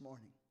freedom this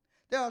morning.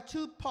 There are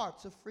two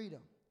parts of freedom.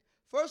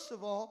 First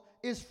of all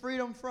is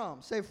freedom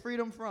from. Say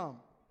freedom from.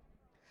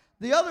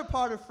 The other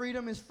part of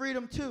freedom is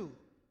freedom to.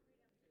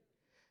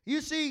 You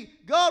see,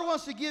 God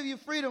wants to give you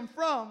freedom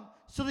from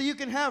so that you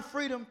can have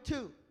freedom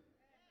to.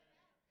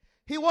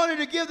 He wanted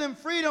to give them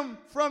freedom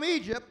from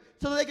Egypt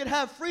so that they could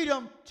have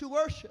freedom to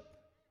worship.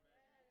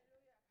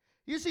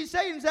 You see,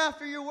 Satan's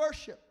after your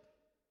worship.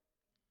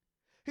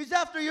 He's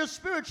after your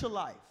spiritual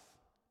life.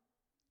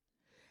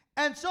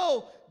 And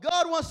so,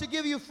 God wants to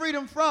give you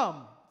freedom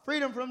from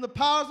the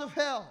powers of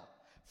hell,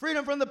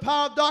 freedom from the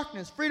power of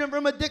darkness, freedom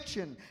from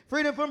addiction,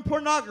 freedom from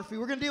pornography.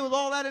 We're going to deal with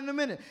all that in a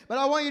minute. But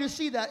I want you to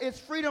see that. It's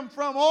freedom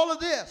from all of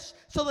this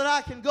so that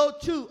I can go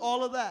to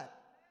all of that.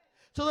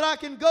 So that I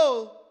can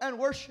go and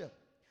worship.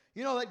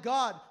 You know that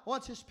God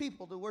wants his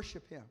people to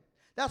worship him.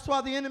 That's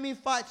why the enemy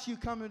fights you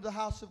coming to the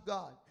house of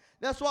God.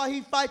 That's why he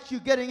fights you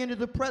getting into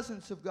the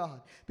presence of God.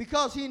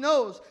 Because he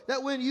knows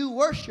that when you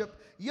worship,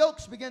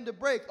 yokes begin to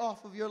break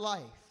off of your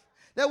life.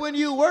 That when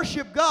you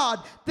worship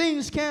God,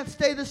 things can't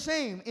stay the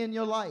same in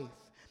your life.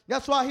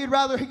 That's why he'd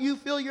rather you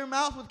fill your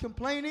mouth with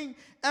complaining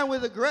and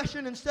with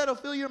aggression instead of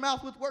fill your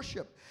mouth with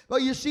worship.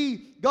 But you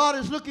see, God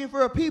is looking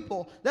for a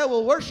people that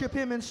will worship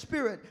him in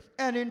spirit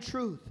and in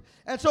truth.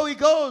 And so he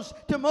goes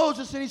to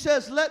Moses and he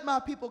says, let my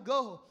people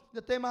go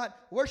that they might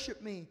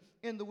worship me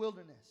in the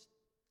wilderness.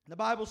 The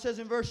Bible says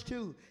in verse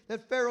 2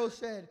 that Pharaoh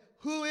said,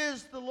 who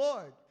is the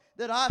Lord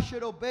that I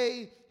should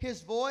obey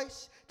his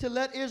voice to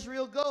let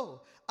Israel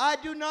go? I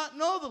do not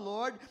know the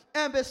Lord,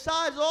 and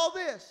besides all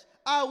this,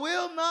 I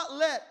will not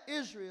let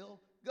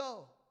Israel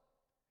go.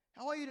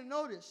 I want you to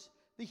notice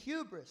the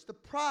hubris, the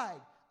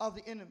pride of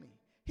the enemy.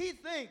 He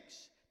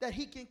thinks that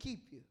he can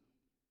keep you.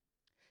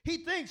 He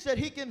thinks that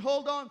he can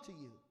hold on to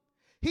you.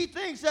 He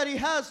thinks that he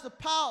has the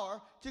power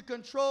to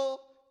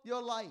control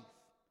your life.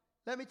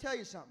 Let me tell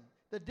you something.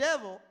 The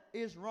devil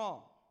is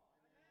wrong.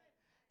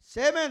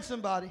 Say amen,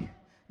 somebody.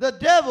 The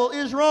devil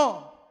is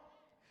wrong.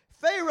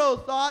 Pharaoh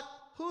thought,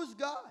 who's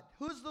God?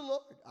 Who's the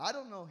Lord? I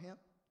don't know him.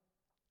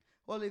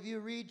 Well, if you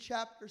read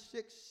chapter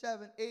 6,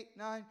 7, 8,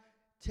 9,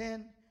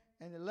 10,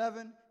 and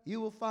 11, you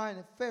will find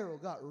that Pharaoh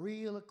got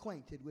real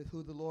acquainted with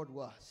who the Lord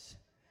was.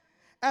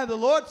 And the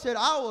Lord said,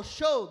 I will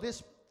show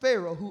this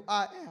Pharaoh who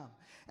I am.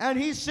 And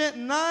he sent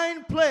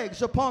 9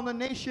 plagues upon the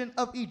nation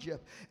of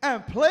Egypt.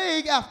 And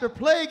plague after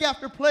plague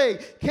after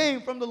plague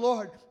came from the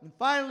Lord. And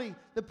finally,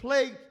 the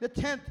plague, the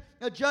 10th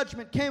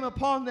judgment came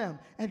upon them.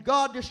 And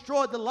God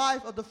destroyed the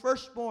life of the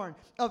firstborn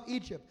of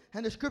Egypt.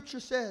 And the scripture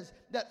says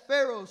that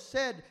Pharaoh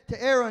said to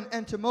Aaron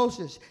and to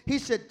Moses, he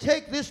said,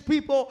 take this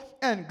people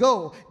and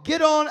go.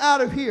 Get on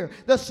out of here.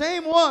 The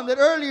same one that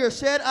earlier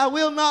said, I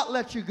will not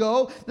let you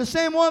go. The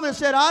same one that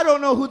said, I don't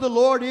know who the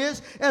Lord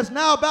is, has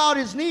now bowed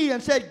his knee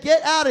and said,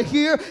 get out of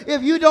here.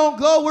 If you don't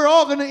go, we're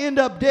all going to end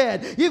up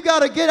dead. You've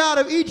got to get out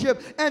of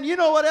Egypt. And you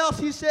know what else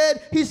he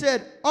said? He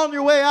said, on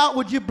your way out,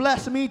 would you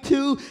bless me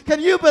too? Can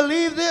you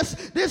believe this?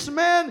 This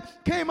man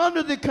came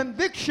under the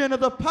conviction of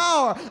the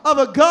power of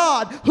a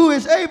God who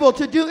is able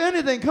to do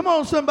anything. Come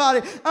on,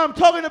 somebody. I'm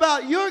talking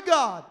about your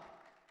God.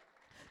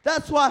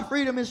 That's why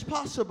freedom is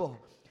possible.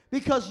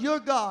 Because your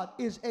God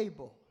is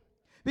able.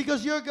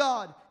 Because your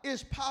God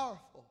is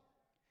powerful.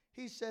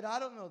 He said, I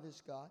don't know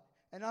this God,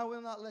 and I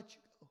will not let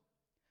you go.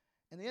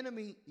 And the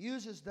enemy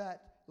uses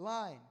that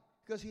line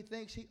because he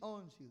thinks he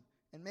owns you.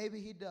 And maybe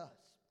he does.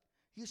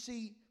 You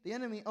see, the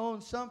enemy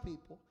owns some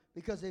people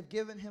because they've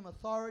given him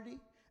authority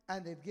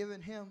and they've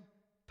given him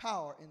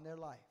power in their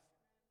life.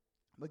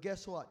 But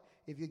guess what?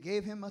 If you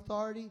gave him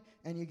authority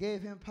and you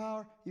gave him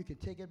power, you can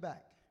take it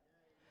back.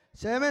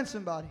 Say amen,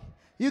 somebody.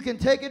 You can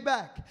take it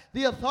back.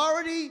 The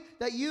authority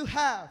that you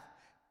have,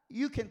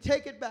 you can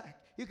take it back.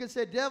 You can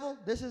say, devil,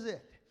 this is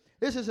it.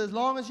 This is as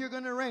long as you're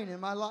going to reign in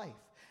my life.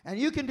 And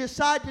you can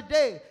decide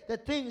today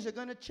that things are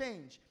going to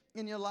change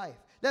in your life.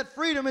 That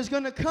freedom is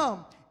going to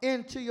come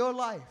into your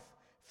life.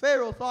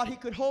 Pharaoh thought he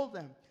could hold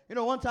them. You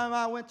know, one time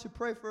I went to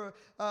pray for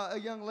a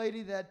young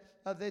lady that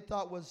they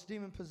thought was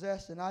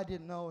demon-possessed, and I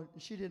didn't know,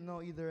 and she didn't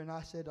know either. And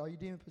I said, are you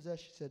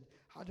demon-possessed? She said,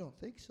 I don't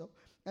think so.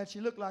 And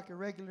she looked like a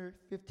regular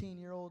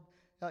 15-year-old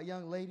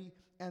young lady.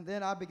 And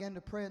then I began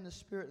to pray in the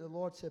Spirit. The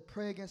Lord said,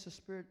 pray against the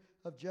spirit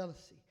of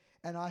jealousy.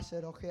 And I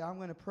said, okay, I'm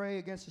going to pray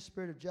against the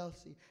spirit of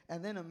jealousy.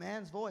 And then a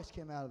man's voice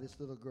came out of this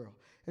little girl.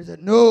 He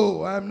said,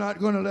 no, I'm not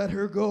going to let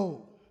her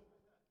go.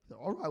 I said,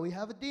 all right, we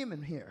have a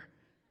demon here.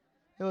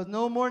 There was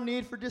no more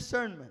need for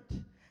discernment.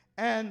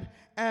 And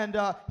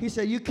he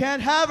said, you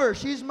can't have her.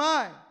 She's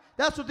mine.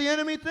 That's what the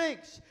enemy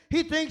thinks.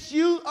 He thinks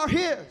you are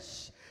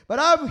his. But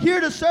I'm here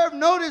to serve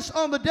notice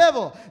on the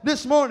devil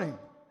this morning.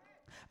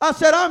 I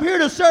said, I'm here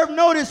to serve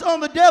notice on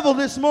the devil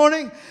this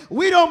morning.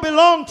 We don't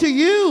belong to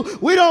you.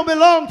 We don't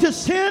belong to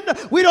sin.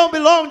 We don't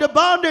belong to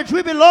bondage.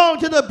 We belong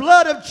to the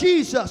blood of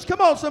Jesus. Come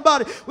on,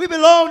 somebody. We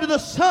belong to the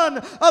Son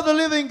of the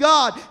living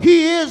God.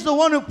 He is the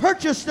one who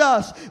purchased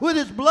us with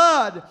his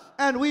blood,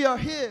 and we are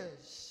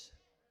his.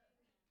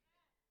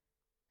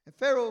 And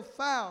Pharaoh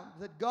found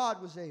that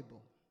God was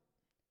able.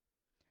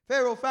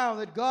 Pharaoh found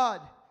that God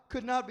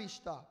could not be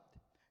stopped.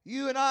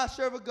 You and I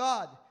serve a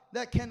God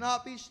that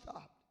cannot be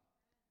stopped.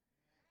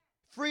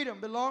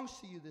 Freedom belongs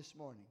to you this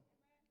morning.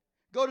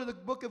 Go to the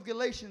book of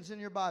Galatians in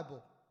your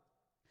Bible.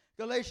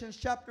 Galatians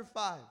chapter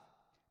 5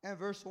 and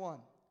verse 1.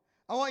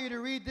 I want you to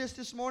read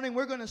this morning.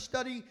 We're going to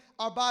study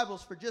our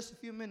Bibles for just a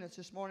few minutes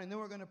this morning. Then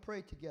we're going to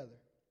pray together.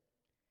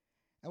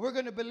 And we're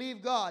going to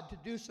believe God to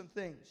do some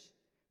things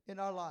in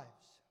our lives.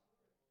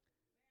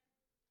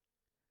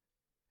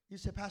 You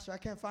say, Pastor, I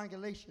can't find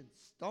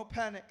Galatians. Don't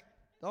panic.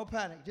 Don't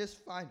panic.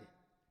 Just find it.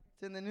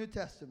 It's in the New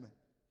Testament.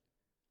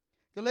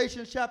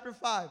 Galatians chapter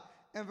 5.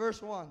 And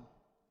verse 1.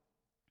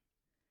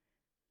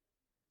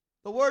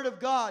 The Word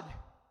of God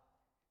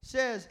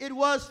says, it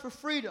was for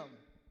freedom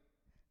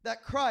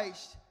that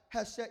Christ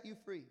has set you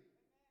free.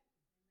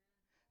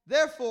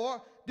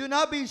 Therefore, do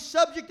not be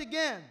subject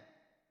again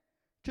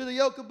to the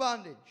yoke of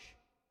bondage.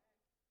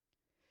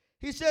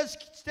 He says,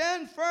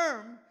 stand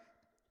firm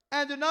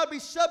and do not be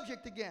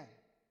subject again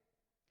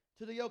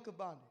to the yoke of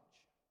bondage.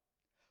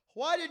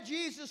 Why did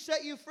Jesus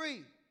set you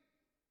free?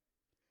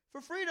 For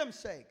freedom's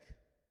sake.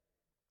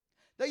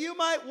 That you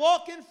might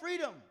walk in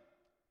freedom.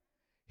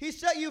 He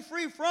set you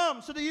free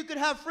from so that you could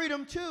have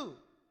freedom too.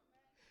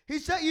 He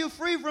set you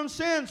free from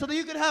sin so that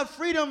you could have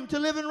freedom to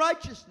live in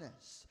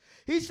righteousness.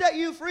 He set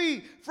you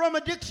free from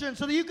addiction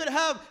so that you could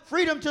have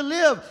freedom to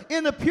live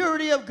in the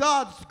purity of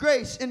God's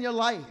grace in your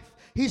life.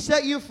 He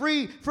set you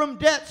free from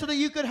debt so that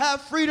you could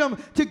have freedom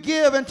to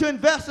give and to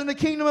invest in the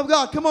kingdom of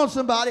God. Come on,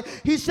 somebody.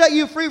 He set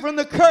you free from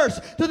the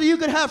curse so that you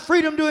could have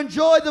freedom to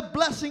enjoy the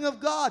blessing of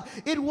God.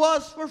 It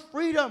was for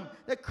freedom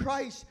that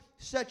Christ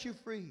set you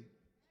free.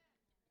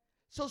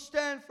 So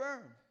stand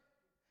firm.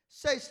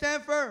 Say,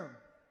 stand firm.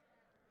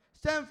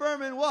 Stand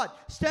firm in what?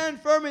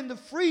 Stand firm in the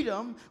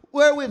freedom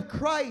wherewith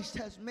Christ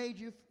has made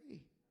you free.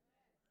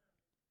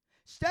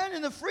 Stand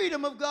in the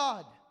freedom of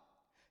God.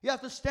 You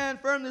have to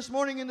stand firm this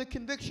morning in the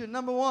conviction.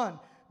 Number one,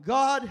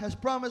 God has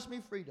promised me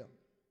freedom.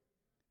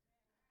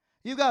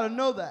 You got to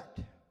know that.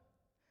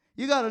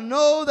 You got to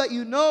know that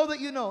you know that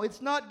you know.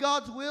 It's not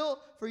God's will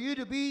for you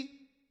to be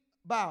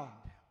bound.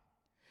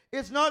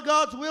 It's not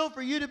God's will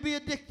for you to be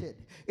addicted.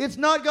 It's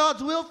not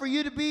God's will for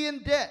you to be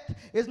in debt.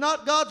 It's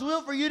not God's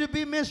will for you to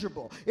be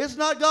miserable. It's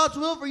not God's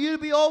will for you to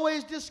be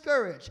always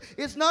discouraged.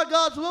 It's not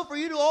God's will for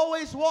you to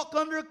always walk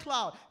under a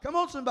cloud. Come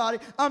on, somebody.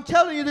 I'm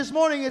telling you this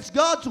morning, it's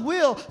God's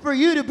will for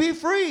you to be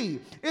free.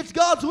 It's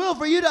God's will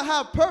for you to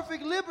have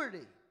perfect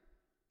liberty.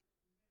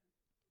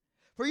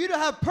 For you to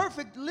have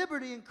perfect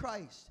liberty in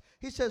Christ.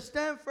 He says,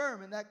 stand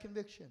firm in that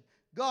conviction.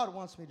 God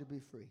wants me to be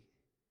free.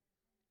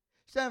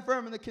 Stand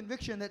firm in the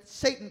conviction that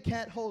Satan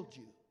can't hold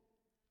you.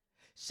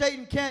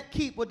 Satan can't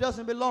keep what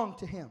doesn't belong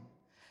to him.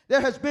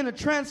 There has been a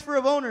transfer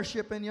of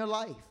ownership in your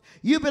life.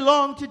 You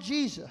belong to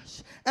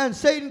Jesus, and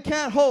Satan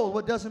can't hold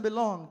what doesn't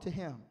belong to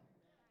him.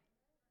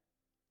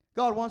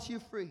 God wants you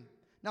free.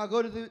 Now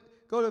go to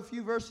a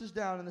few verses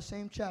down in the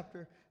same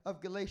chapter of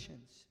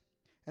Galatians.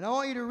 And I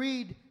want you to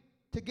read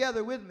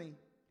together with me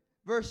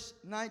verse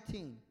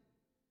 19.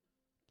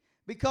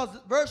 Because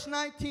verse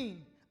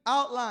 19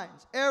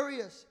 outlines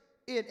areas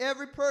in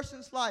every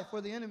person's life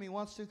where the enemy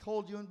wants to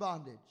hold you in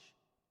bondage.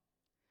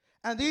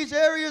 And these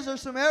areas are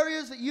some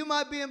areas that you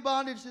might be in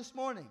bondage this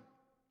morning.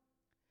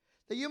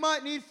 That you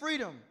might need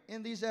freedom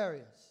in these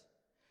areas.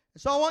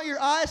 And so I want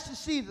your eyes to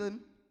see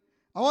them.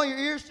 I want your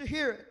ears to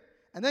hear it.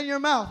 And then your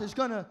mouth is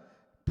going to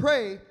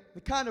pray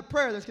the kind of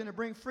prayer that's going to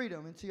bring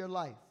freedom into your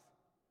life.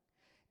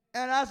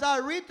 And as I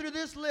read through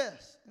this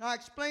list, and I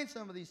explain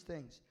some of these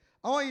things,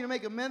 I want you to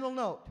make a mental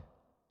note.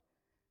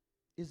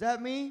 Is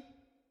that me?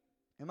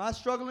 Am I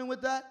struggling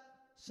with that?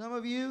 Some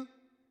of you,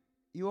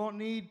 you won't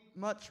need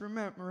much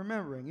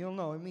remembering. You'll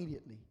know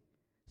immediately.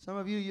 Some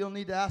of you, you'll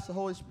need to ask the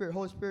Holy Spirit.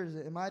 Holy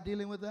Spirit, am I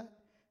dealing with that?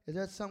 Is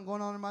there something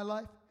going on in my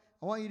life?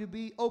 I want you to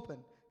be open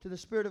to the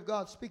Spirit of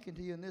God speaking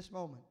to you in this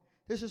moment.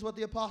 This is what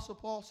the Apostle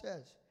Paul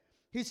says.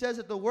 He says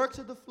that the works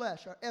of the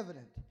flesh are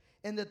evident,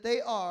 and that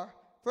they are,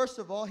 first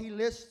of all, he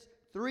lists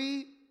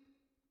 3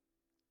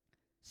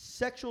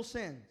 sexual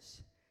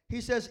sins.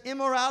 He says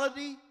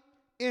immorality,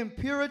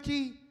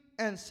 impurity,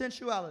 and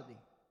sensuality.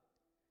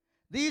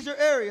 These are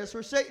areas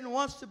where Satan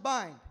wants to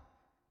bind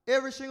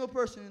every single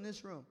person in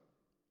this room.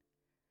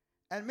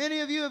 And many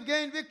of you have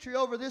gained victory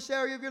over this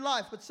area of your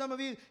life, but some of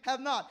you have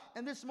not.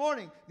 And this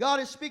morning, God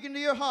is speaking to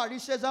your heart. He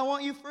says, I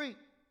want you free.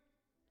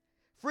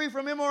 Free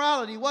from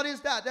immorality. What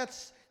is that?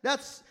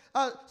 That's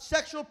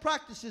sexual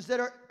practices that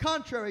are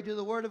contrary to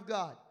the Word of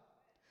God.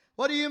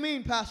 What do you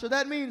mean, Pastor?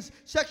 That means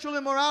sexual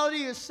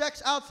immorality is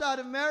sex outside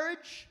of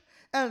marriage,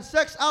 and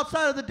sex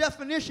outside of the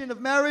definition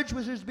of marriage,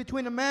 which is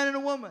between a man and a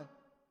woman.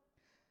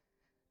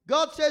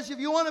 God says, if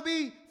you want to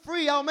be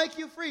free, I'll make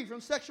you free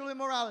from sexual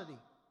immorality.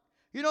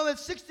 You know that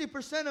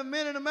 60% of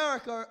men in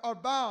America are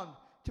bound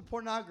to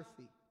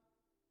pornography.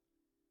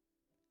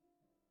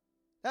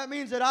 That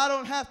means that I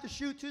don't have to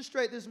shoot too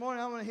straight this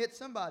morning. I'm going to hit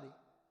somebody.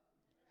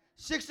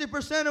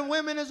 60% of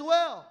women as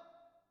well.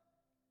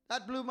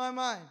 That blew my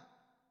mind.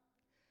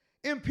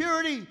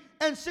 Impurity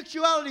and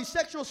sexuality,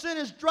 sexual sin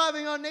is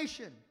driving our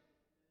nation.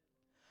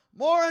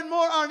 More and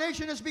more our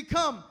nation has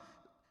become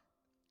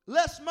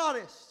less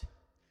modest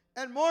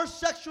and more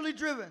sexually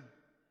driven.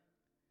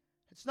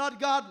 It's not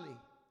godly.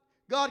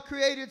 God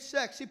created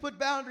sex. He put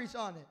boundaries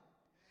on it.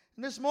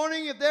 And this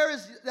morning, if there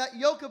is that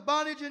yoke of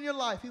bondage in your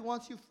life, He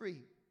wants you free.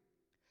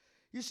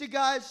 You see,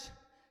 guys,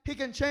 He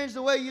can change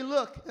the way you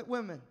look at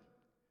women.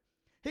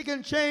 He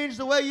can change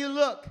the way you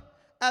look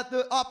at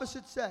the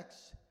opposite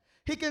sex.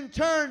 He can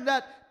turn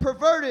that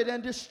perverted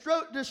and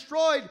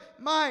destroyed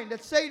mind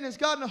that Satan has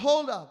gotten a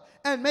hold of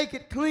and make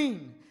it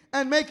clean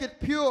and make it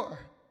pure.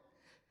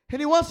 And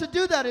He wants to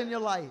do that in your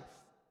life.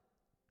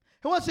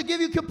 He wants to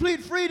give you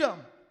complete freedom.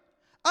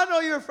 I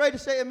know you're afraid to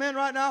say amen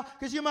right now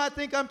because you might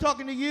think I'm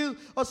talking to you,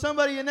 or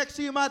somebody next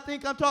to you might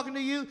think I'm talking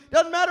to you.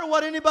 Doesn't matter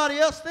what anybody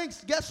else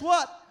thinks. Guess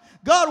what?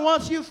 God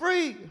wants you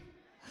free.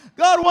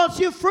 God wants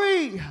you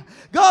free.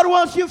 God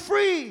wants you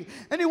free.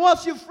 And He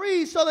wants you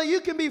free so that you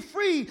can be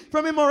free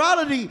from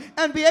immorality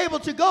and be able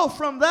to go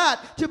from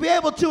that to be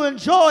able to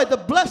enjoy the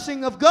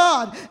blessing of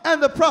God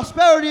and the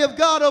prosperity of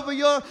God over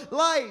your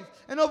life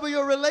and over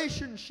your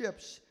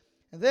relationships.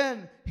 And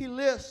then He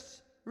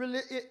lists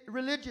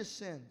religious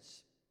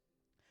sins.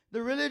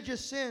 The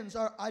religious sins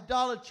are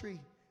idolatry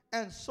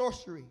and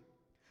sorcery.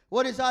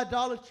 What is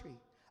idolatry?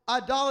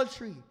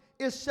 Idolatry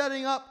is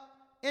setting up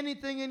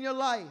anything in your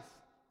life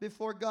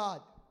before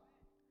God.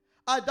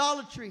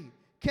 Idolatry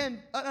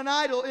an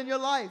idol in your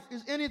life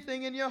is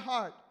anything in your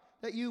heart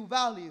that you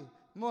value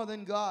more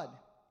than God.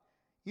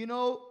 You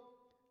know,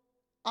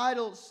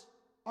 idols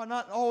are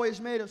not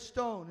always made of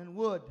stone and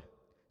wood.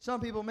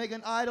 Some people make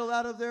an idol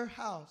out of their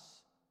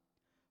house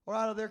or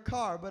out of their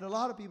car, but a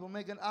lot of people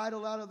make an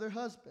idol out of their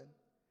husband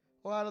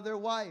or out of their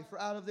wife or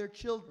out of their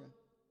children.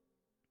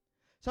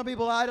 Some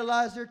people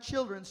idolize their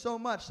children so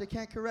much they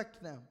can't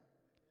correct them.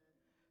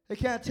 They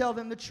can't tell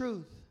them the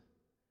truth.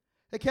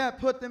 They can't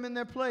put them in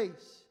their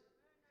place.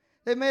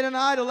 They made an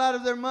idol out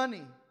of their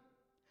money,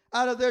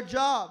 out of their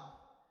job.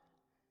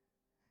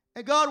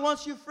 And God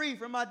wants you free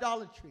from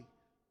idolatry.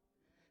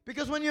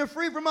 Because when you're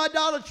free from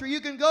idolatry,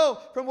 you can go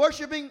from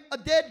worshiping a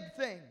dead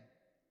thing,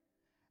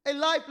 a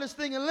lifeless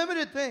thing, a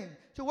limited thing,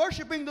 to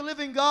worshiping the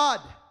living God.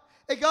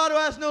 A God who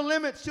has no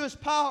limits to his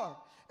power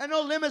and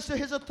no limits to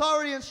his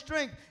authority and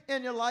strength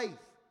in your life.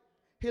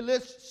 He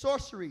lists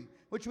sorcery,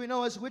 which we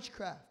know as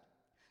witchcraft.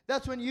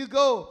 That's when you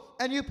go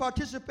and you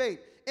participate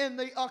in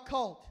the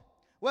occult,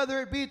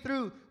 whether it be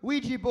through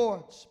Ouija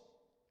boards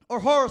or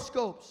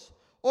horoscopes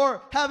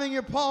or having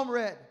your palm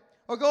read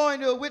or going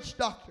to a witch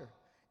doctor.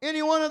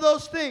 Any one of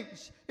those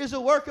things is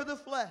a work of the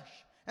flesh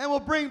and will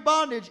bring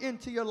bondage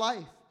into your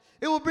life.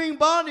 It will bring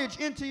bondage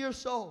into your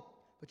soul.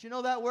 But you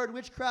know that word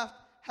witchcraft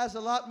has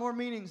a lot more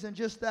meanings than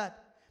just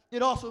that.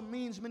 It also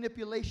means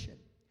manipulation.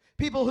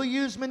 People who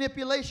use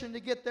manipulation to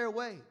get their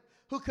way,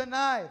 who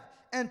connive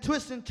and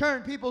twist and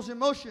turn people's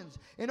emotions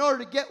in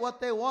order to get what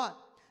they want.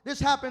 This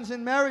happens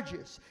in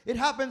marriages. It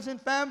happens in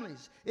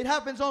families. It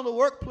happens on the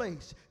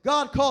workplace.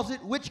 God calls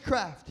it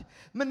witchcraft.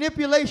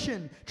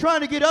 Manipulation. Trying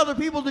to get other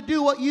people to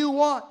do what you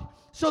want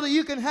so that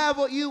you can have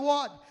what you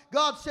want.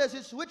 God says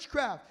it's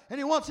witchcraft and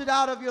he wants it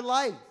out of your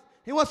life.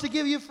 He wants to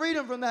give you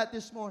freedom from that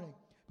this morning.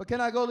 But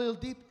can I go a little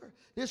deeper?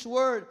 This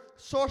word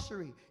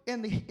sorcery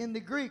in the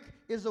Greek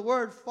is the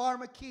word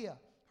pharmakia,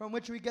 from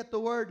which we get the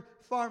word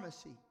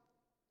pharmacy.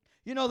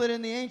 You know that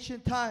in the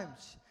ancient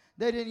times,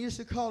 they didn't used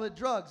to call it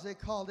drugs. They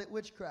called it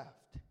witchcraft.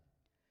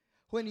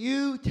 When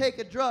you take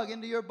a drug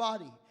into your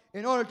body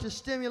in order to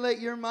stimulate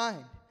your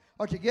mind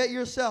or to get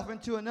yourself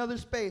into another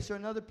space or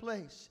another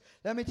place,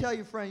 let me tell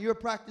you, friend, you're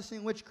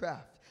practicing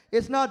witchcraft.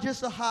 It's not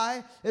just a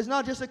high. It's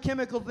not just a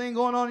chemical thing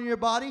going on in your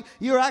body.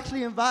 You're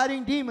actually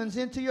inviting demons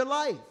into your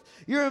life.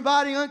 You're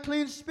inviting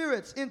unclean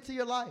spirits into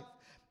your life.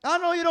 I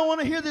know you don't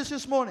want to hear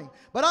this morning,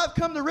 but I've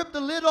come to rip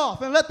the lid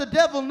off and let the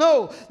devil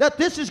know that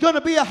this is going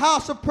to be a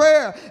house of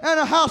prayer and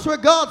a house where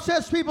God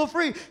sets people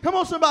free. Come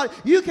on, somebody.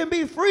 You can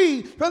be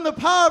free from the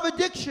power of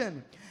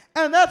addiction.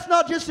 And that's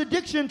not just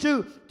addiction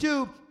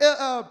to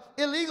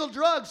illegal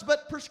drugs,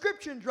 but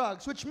prescription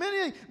drugs, which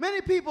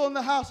many people in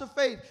the house of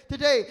faith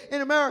today in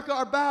America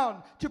are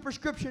bound to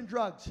prescription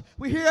drugs.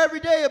 We hear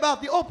every day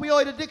about the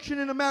opioid addiction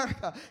in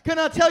America. Can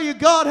I tell you,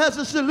 God has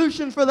a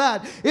solution for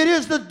that. It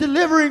is the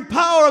delivering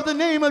power of the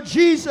name of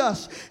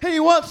Jesus, and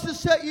he wants to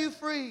set you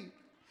free.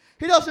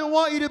 He doesn't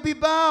want you to be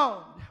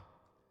bound.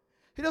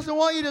 He doesn't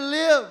want you to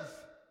live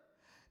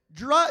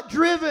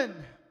driven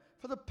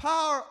for the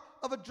power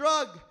of a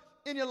drug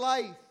in your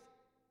life.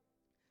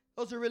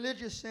 Those are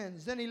religious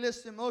sins. Then he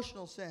lists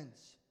emotional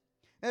sins.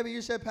 Maybe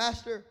you said,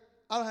 Pastor,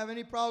 I don't have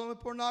any problem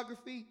with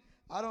pornography.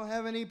 I don't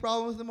have any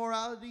problem with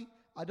immorality.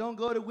 I don't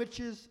go to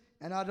witches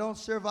and I don't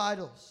serve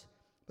idols.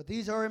 But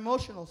these are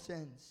emotional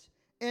sins.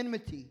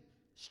 Enmity,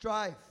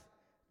 strife,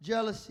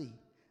 jealousy,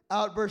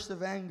 outbursts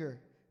of anger,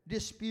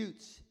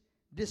 disputes,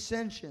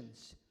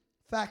 dissensions,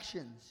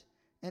 factions,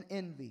 and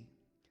envy.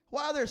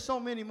 Why are there so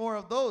many more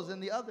of those than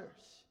the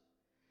others?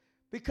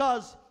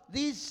 Because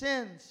these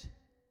sins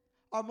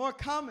are more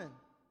common,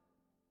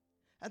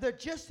 and they're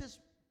just as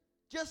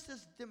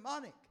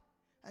demonic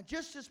and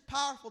just as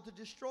powerful to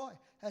destroy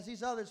as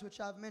these others which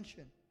I've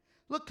mentioned.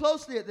 Look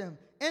closely at them.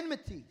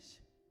 Enmities.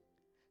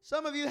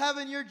 Some of you have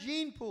in your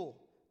gene pool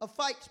a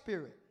fight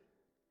spirit.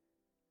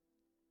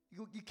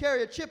 You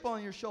carry a chip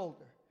on your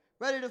shoulder,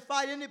 ready to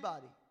fight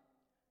anybody.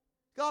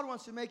 God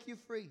wants to make you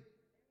free.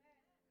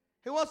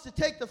 He wants to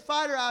take the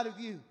fighter out of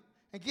you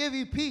and give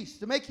you peace,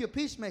 to make you a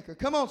peacemaker.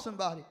 Come on,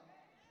 somebody.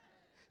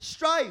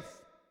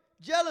 Strife,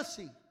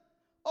 jealousy.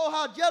 Oh,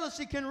 how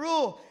jealousy can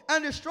rule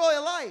and destroy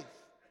a life.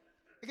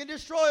 It can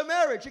destroy a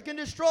marriage. It can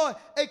destroy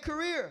a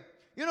career.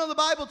 You know, the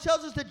Bible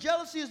tells us that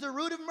jealousy is the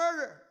root of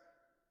murder.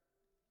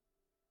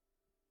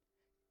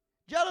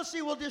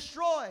 Jealousy will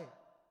destroy.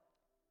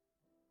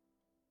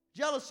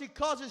 Jealousy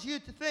causes you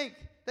to think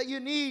that you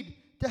need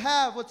to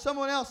have what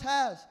someone else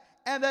has,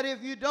 and that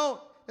if you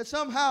don't, that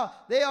somehow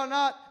they are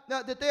not,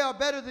 that they are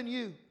better than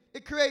you.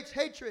 It creates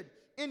hatred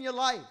in your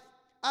life.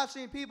 I've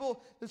seen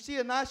people that see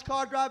a nice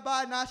car drive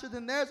by, nicer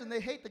than theirs, and they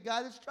hate the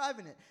guy that's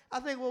driving it. I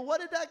think, well, what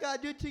did that guy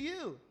do to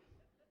you?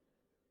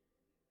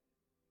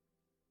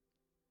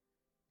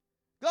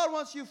 God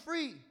wants you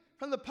free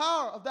from the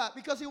power of that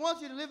because he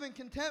wants you to live in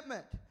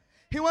contentment.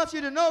 He wants you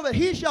to know that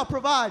he shall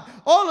provide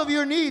all of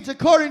your needs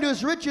according to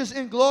his riches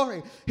in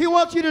glory. He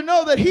wants you to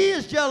know that he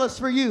is jealous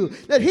for you,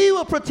 that he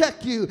will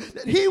protect you,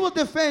 that he will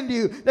defend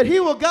you, that he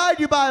will guide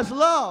you by his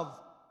love,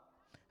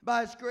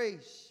 by his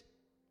grace.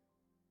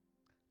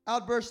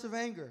 Outbursts of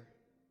anger.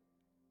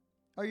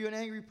 Are you an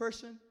angry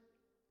person?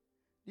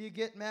 Do you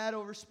get mad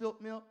over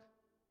spilt milk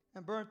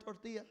and burnt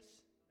tortillas?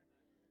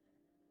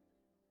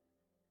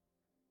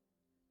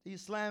 Do you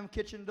slam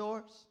kitchen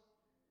doors?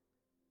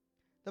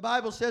 The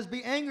Bible says,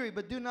 be angry,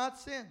 but do not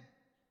sin.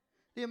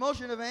 The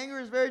emotion of anger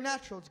is very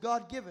natural. It's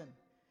God-given.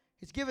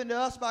 It's given to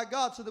us by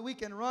God so that we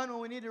can run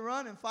when we need to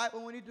run and fight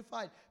when we need to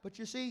fight. But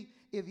you see,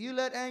 if you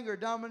let anger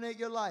dominate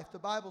your life, the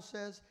Bible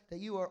says that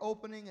you are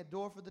opening a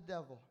door for the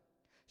devil.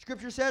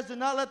 Scripture says, do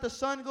not let the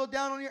sun go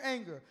down on your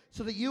anger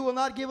so that you will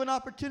not give an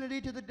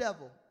opportunity to the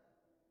devil.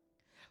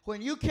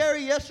 When you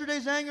carry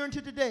yesterday's anger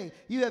into today,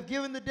 you have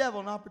given the devil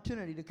an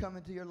opportunity to come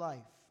into your life.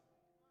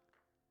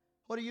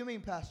 What do you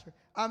mean, Pastor?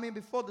 I mean,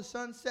 before the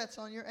sun sets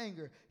on your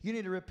anger, you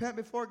need to repent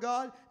before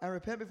God and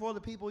repent before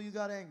the people you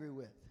got angry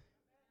with.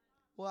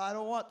 Well, I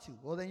don't want to.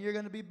 Well, then you're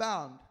going to be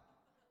bound.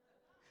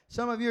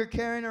 Some of you are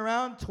carrying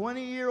around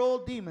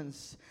 20-year-old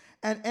demons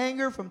and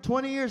anger from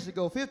 20 years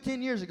ago,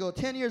 15 years ago,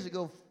 10 years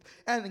ago.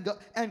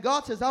 And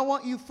God says, I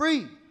want you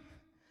free.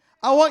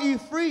 I want you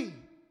free.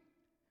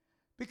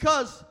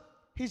 Because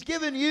He's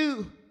given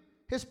you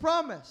His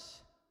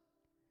promise.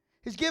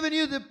 He's given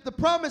you the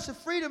promise of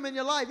freedom in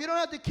your life. You don't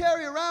have to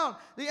carry around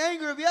the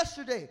anger of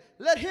yesterday.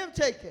 Let Him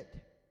take it.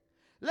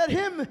 Let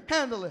Him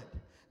handle it.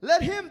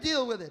 Let Him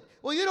deal with it.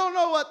 Well, you don't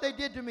know what they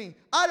did to me.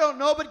 I don't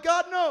know, but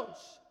God knows.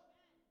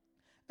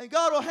 And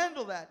God will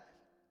handle that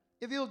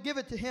if you'll give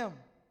it to Him.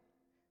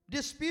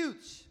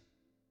 Disputes,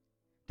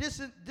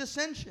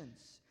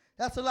 dissensions,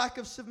 that's a lack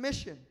of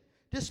submission.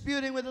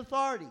 Disputing with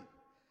authority.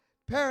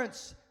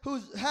 Parents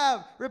who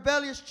have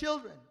rebellious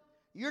children,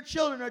 your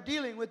children are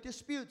dealing with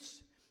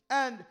disputes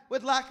and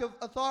with lack of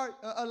authority,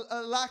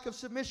 a lack of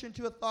submission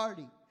to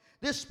authority.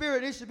 This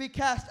spirit needs to be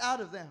cast out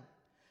of them.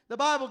 The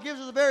Bible gives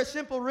us a very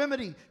simple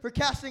remedy for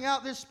casting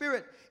out this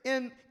spirit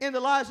in the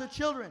lives of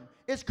children.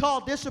 It's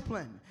called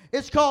discipline.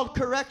 It's called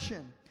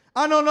correction.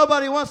 I know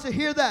nobody wants to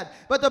hear that,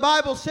 but the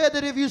Bible said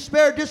that if you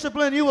spare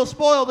discipline, you will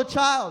spoil the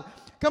child.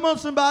 Come on,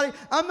 somebody.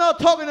 I'm not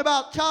talking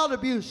about child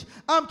abuse.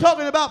 I'm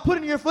talking about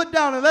putting your foot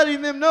down and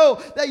letting them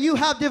know that you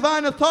have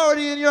divine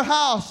authority in your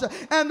house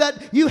and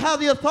that you have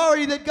the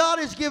authority that God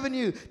has given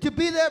you to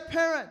be their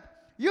parent.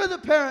 You're the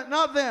parent,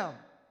 not them.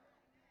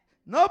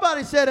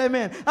 Nobody said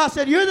amen. I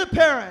said, you're the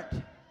parent.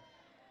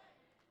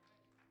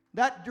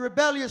 That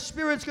rebellious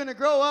spirit's going to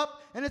grow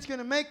up and it's going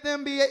to make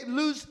them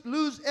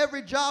lose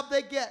every job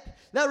they get.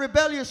 That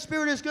rebellious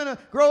spirit is going to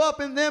grow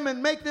up in them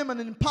and make them an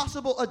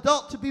impossible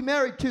adult to be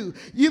married to.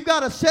 You've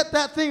got to set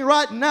that thing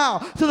right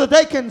now so that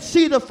they can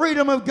see the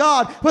freedom of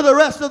God for the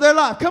rest of their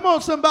life. Come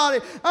on, somebody.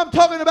 I'm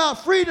talking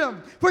about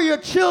freedom for your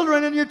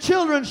children and your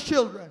children's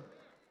children.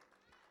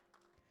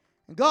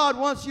 And God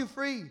wants you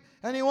free,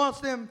 and He wants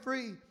them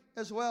free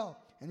as well.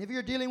 And if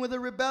you're dealing with a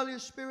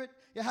rebellious spirit,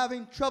 you're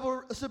having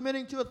trouble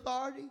submitting to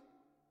authority,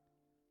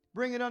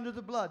 bring it under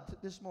the blood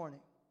this morning.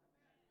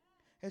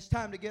 It's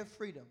time to get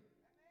freedom.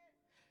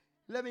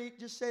 Let me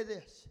just say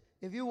this.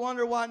 If you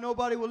wonder why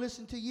nobody will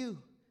listen to you,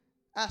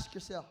 ask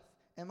yourself,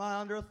 am I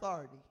under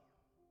authority?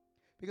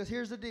 Because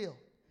here's the deal.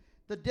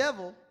 The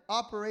devil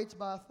operates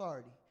by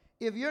authority.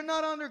 If you're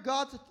not under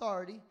God's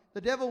authority, the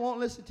devil won't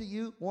listen to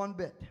you one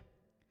bit.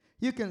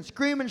 You can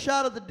scream and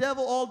shout at the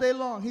devil all day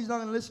long. He's not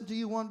going to listen to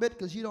you one bit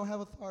because you don't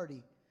have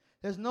authority.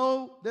 There's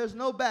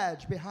no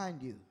badge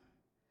behind you.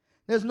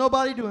 There's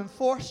nobody to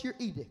enforce your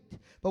edict.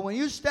 But when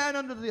you stand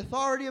under the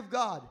authority of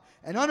God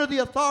and under the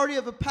authority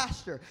of a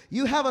pastor,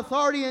 you have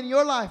authority in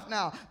your life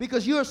now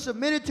because you are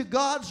submitted to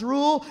God's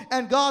rule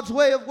and God's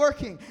way of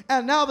working.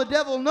 And now the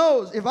devil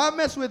knows if I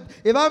mess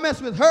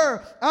with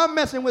her, I'm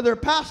messing with her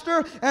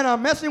pastor and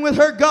I'm messing with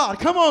her God.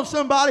 Come on,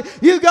 somebody.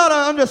 You got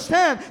to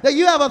understand that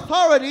you have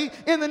authority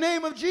in the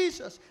name of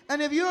Jesus.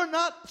 And if you're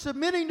not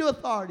submitting to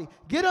authority,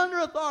 get under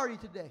authority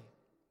today.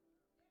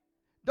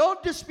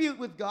 Don't dispute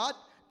with God.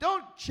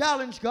 Don't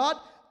challenge God.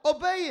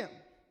 Obey Him.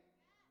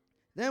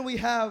 Then we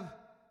have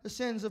the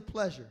sins of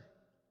pleasure,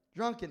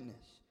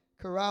 drunkenness,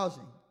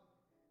 carousing,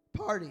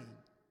 partying.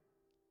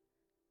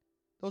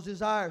 Those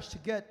desires to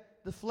get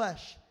the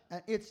flesh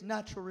and its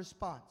natural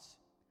response.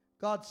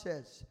 God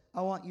says,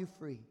 I want you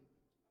free.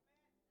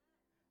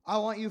 I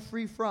want you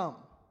free from,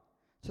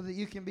 so that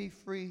you can be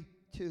free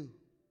to.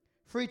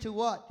 Free to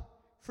what?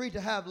 Free to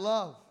have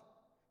love,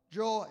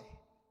 joy,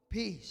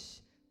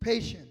 peace,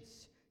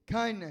 patience,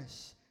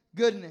 kindness,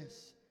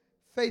 goodness,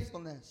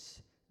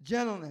 faithfulness,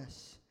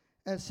 gentleness,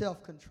 and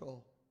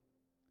self-control.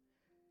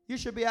 You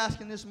should be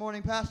asking this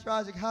morning, Pastor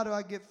Isaac, how do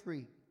I get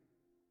free?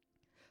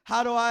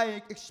 How do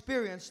I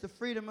experience the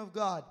freedom of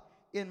God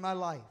in my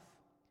life?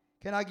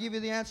 Can I give you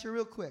the answer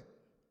real quick?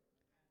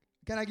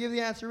 Can I give you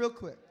the answer real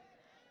quick?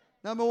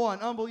 Number one,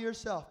 humble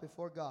yourself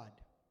before God.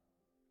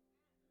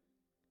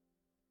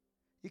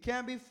 You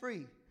can't be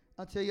free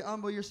until you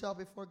humble yourself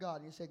before God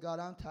and you say, God,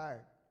 I'm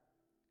tired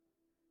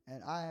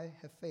and I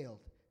have failed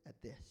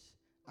at this.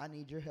 I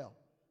need your help.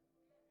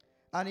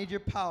 I need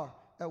your power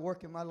at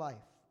work in my life.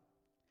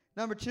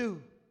 Number two,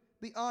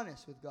 be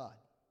honest with God.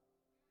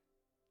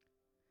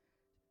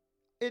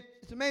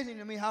 It's amazing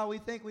to me how we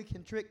think we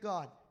can trick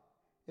God.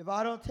 If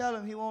I don't tell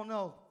Him, He won't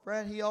know.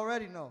 Friend, He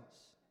already knows.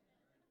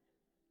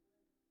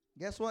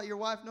 Guess what? Your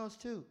wife knows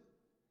too.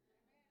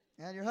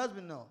 And your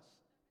husband knows.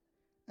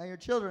 And your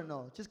children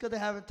know. Just because they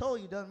haven't told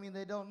you doesn't mean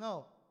they don't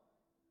know.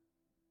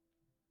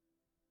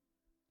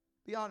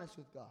 Be honest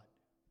with God.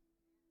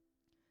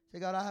 Say,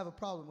 God, I have a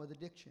problem with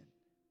addiction.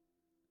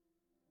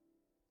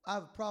 I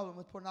have a problem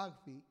with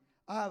pornography.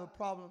 I have a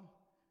problem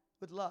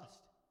with lust.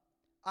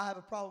 I have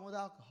a problem with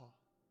alcohol.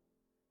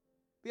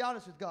 Be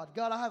honest with God.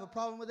 God, I have a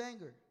problem with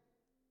anger.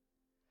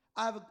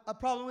 I have a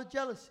problem with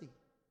jealousy.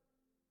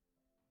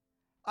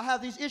 I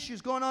have these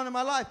issues going on in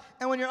my life.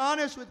 And when you're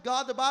honest with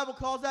God, the Bible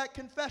calls that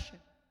confession.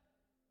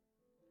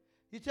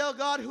 You tell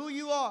God who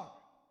you are.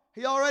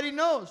 He already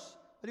knows,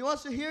 but He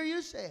wants to hear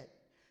you say it.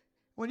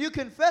 When you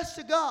confess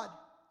to God,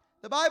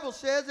 the Bible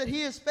says that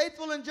He is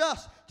faithful and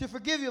just to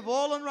forgive you of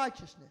all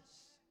unrighteousness.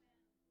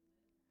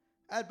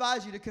 I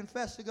advise you to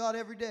confess to God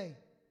every day.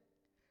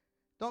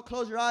 Don't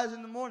close your eyes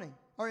in the morning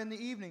or in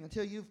the evening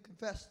until you've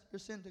confessed your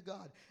sin to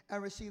God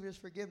and received His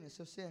forgiveness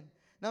of sin.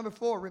 Number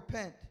 4,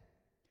 repent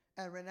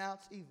and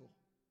renounce evil.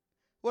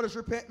 What does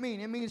repent mean?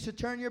 It means to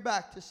turn your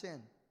back to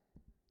sin.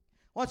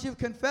 Once you've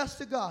confessed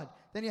to God,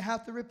 then you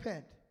have to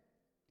repent.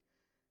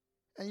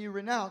 And you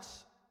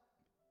renounce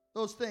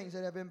those things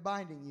that have been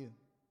binding you.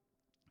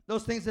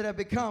 Those things that have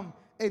become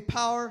a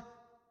power,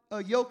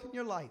 a yoke in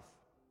your life.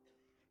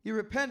 You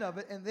repent of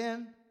it, and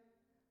then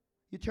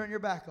you turn your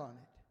back on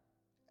it.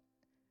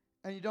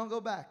 And you don't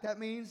go back. That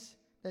means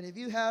that if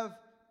you have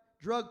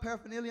drug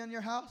paraphernalia in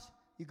your house,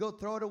 you go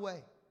throw it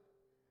away.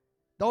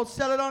 Don't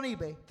sell it on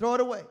eBay. Throw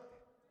it away.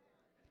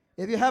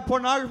 If you have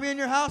pornography in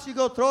your house, you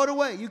go throw it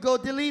away. You go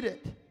delete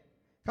it.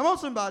 Come on,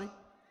 somebody.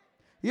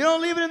 You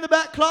don't leave it in the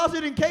back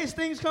closet in case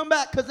things come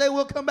back, because they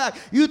will come back.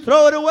 You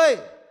throw it away.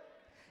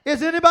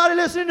 Is anybody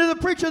listening to the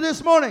preacher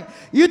this morning?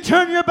 You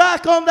turn your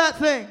back on that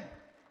thing.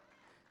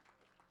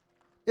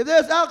 If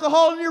there's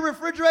alcohol in your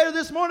refrigerator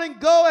this morning,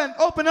 go and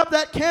open up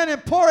that can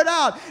and pour it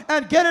out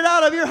and get it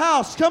out of your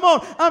house. Come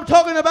on. I'm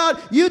talking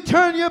about you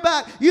turn your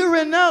back. You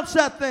renounce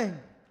that thing.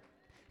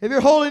 If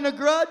you're holding a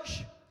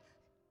grudge,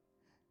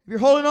 if you're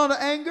holding on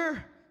to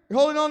anger, you're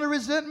holding on to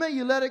resentment,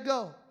 you let it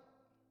go.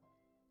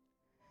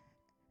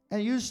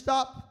 And you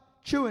stop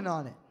chewing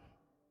on it.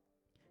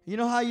 You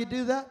know how you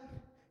do that?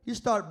 You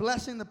start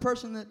blessing the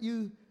person that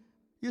you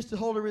used to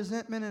hold a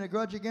resentment and a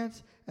grudge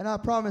against. And I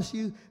promise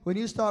you, when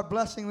you start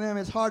blessing them,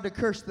 it's hard to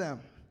curse them.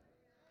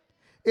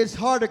 It's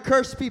hard to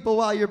curse people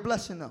while you're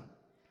blessing them.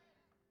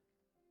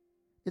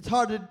 It's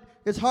hard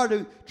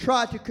to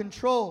try to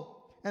control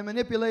and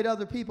manipulate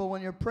other people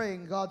when you're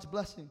praying God's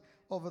blessing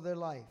over their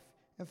life.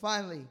 And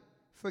finally,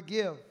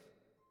 forgive.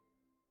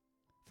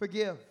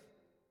 Forgive.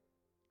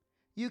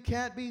 You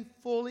can't be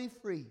fully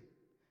free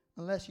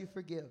unless you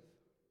forgive.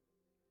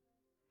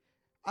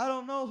 I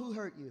don't know who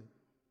hurt you.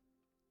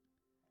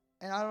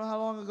 And I don't know how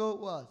long ago it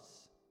was.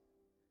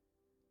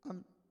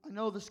 I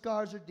know the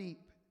scars are deep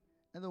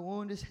and the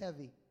wound is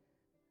heavy.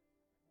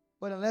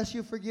 But unless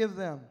you forgive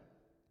them,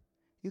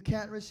 you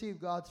can't receive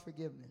God's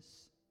forgiveness.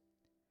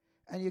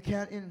 And you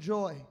can't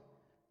enjoy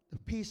the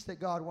peace that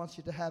God wants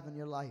you to have in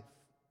your life.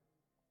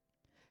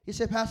 You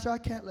say, Pastor, I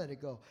can't let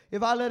it go.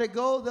 If I let it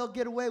go, they'll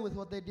get away with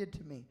what they did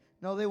to me.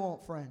 No, they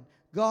won't, friend.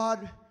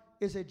 God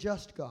is a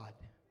just God.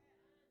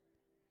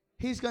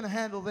 He's going to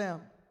handle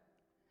them.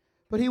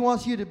 But He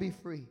wants you to be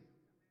free.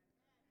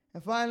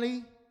 And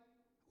finally,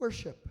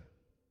 worship.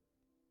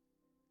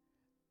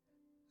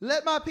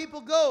 Let my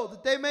people go,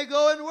 that they may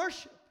go and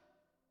worship.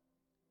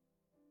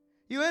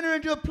 You enter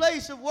into a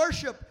place of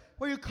worship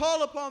where you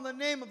call upon the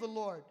name of the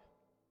Lord.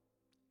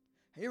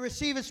 And you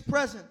receive His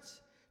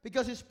presence,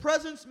 because His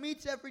presence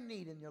meets every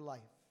need in your life.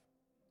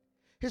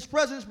 His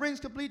presence brings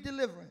complete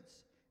deliverance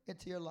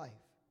into your life.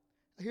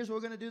 Now, here's what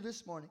we're going to do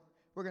this morning.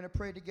 We're going to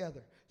pray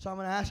together. So I'm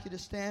going to ask you to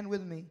stand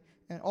with me,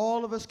 and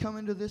all of us come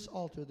into this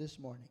altar this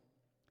morning.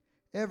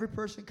 Every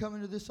person come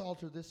into this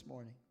altar this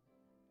morning.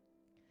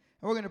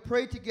 And we're going to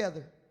pray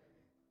together.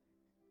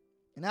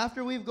 And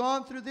after we've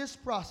gone through this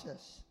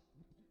process,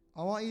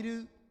 I want you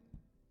to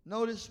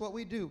notice what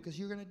we do, because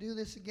you're going to do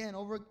this again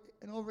over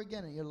and over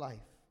again in your life.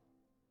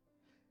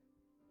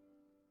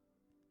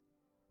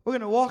 We're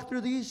going to walk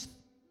through these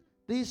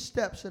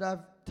steps that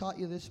I've taught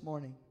you this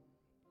morning.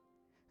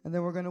 And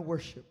then we're going to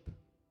worship.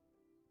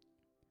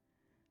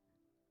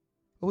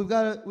 But we've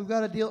got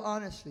to deal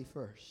honestly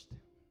first.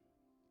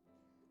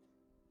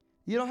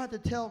 You don't have to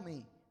tell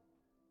me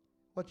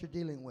what you're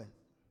dealing with.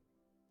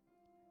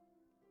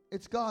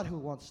 It's God who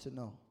wants to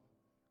know.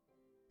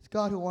 It's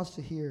God who wants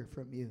to hear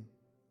from you.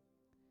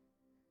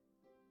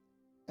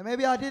 And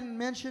maybe I didn't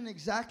mention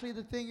exactly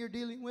the thing you're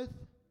dealing with,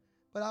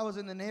 but I was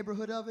in the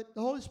neighborhood of it.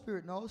 The Holy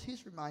Spirit knows.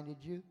 He's reminded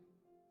you.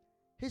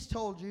 He's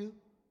told you.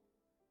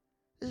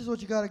 This is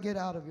what you got to get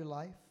out of your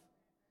life.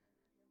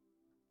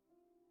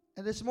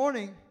 And this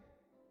morning,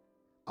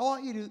 I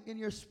want you to, in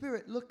your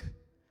spirit, look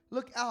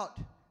out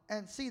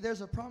and see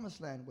there's a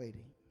promised land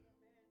waiting.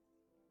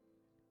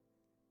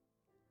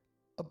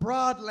 A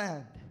broad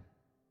land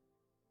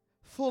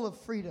full of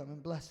freedom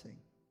and blessing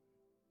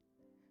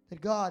that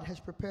God has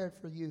prepared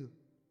for you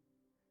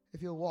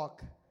if you'll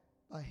walk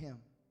by Him,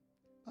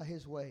 by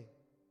His way.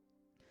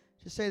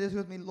 Just say this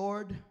with me.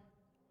 Lord,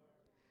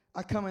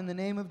 I come in the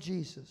name of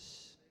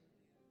Jesus.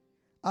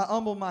 I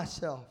humble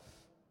myself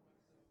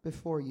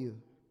before you.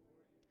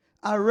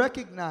 I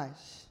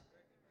recognize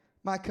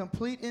my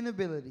complete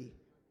inability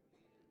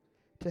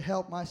to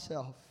help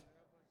myself.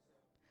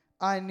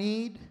 I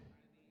need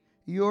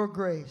your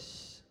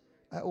grace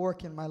at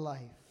work in my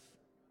life.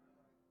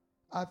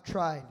 I've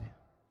tried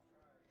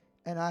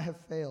and I have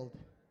failed.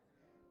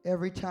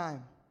 Every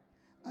time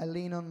I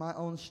lean on my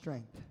own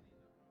strength.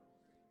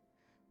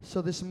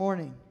 So this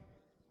morning,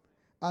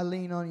 I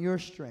lean on your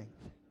strength.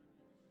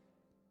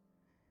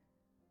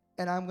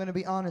 And I'm going to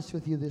be honest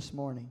with you this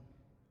morning.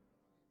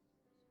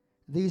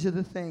 These are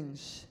the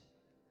things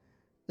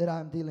that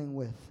I'm dealing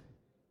with.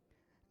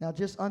 Now,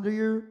 just under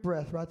your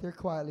breath, right there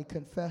quietly,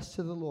 confess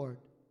to the Lord.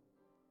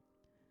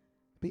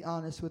 Be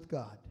honest with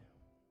God.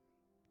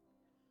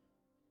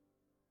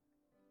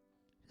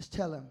 Just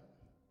tell Him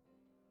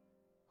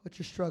what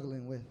you're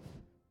struggling with.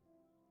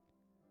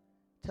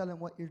 Tell Him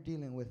what you're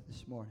dealing with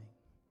this morning.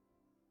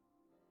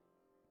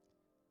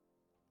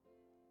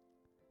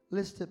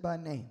 List it by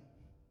name.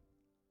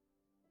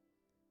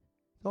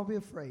 Don't be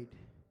afraid.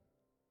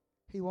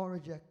 He won't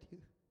reject you.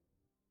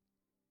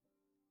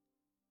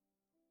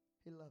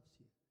 He loves you.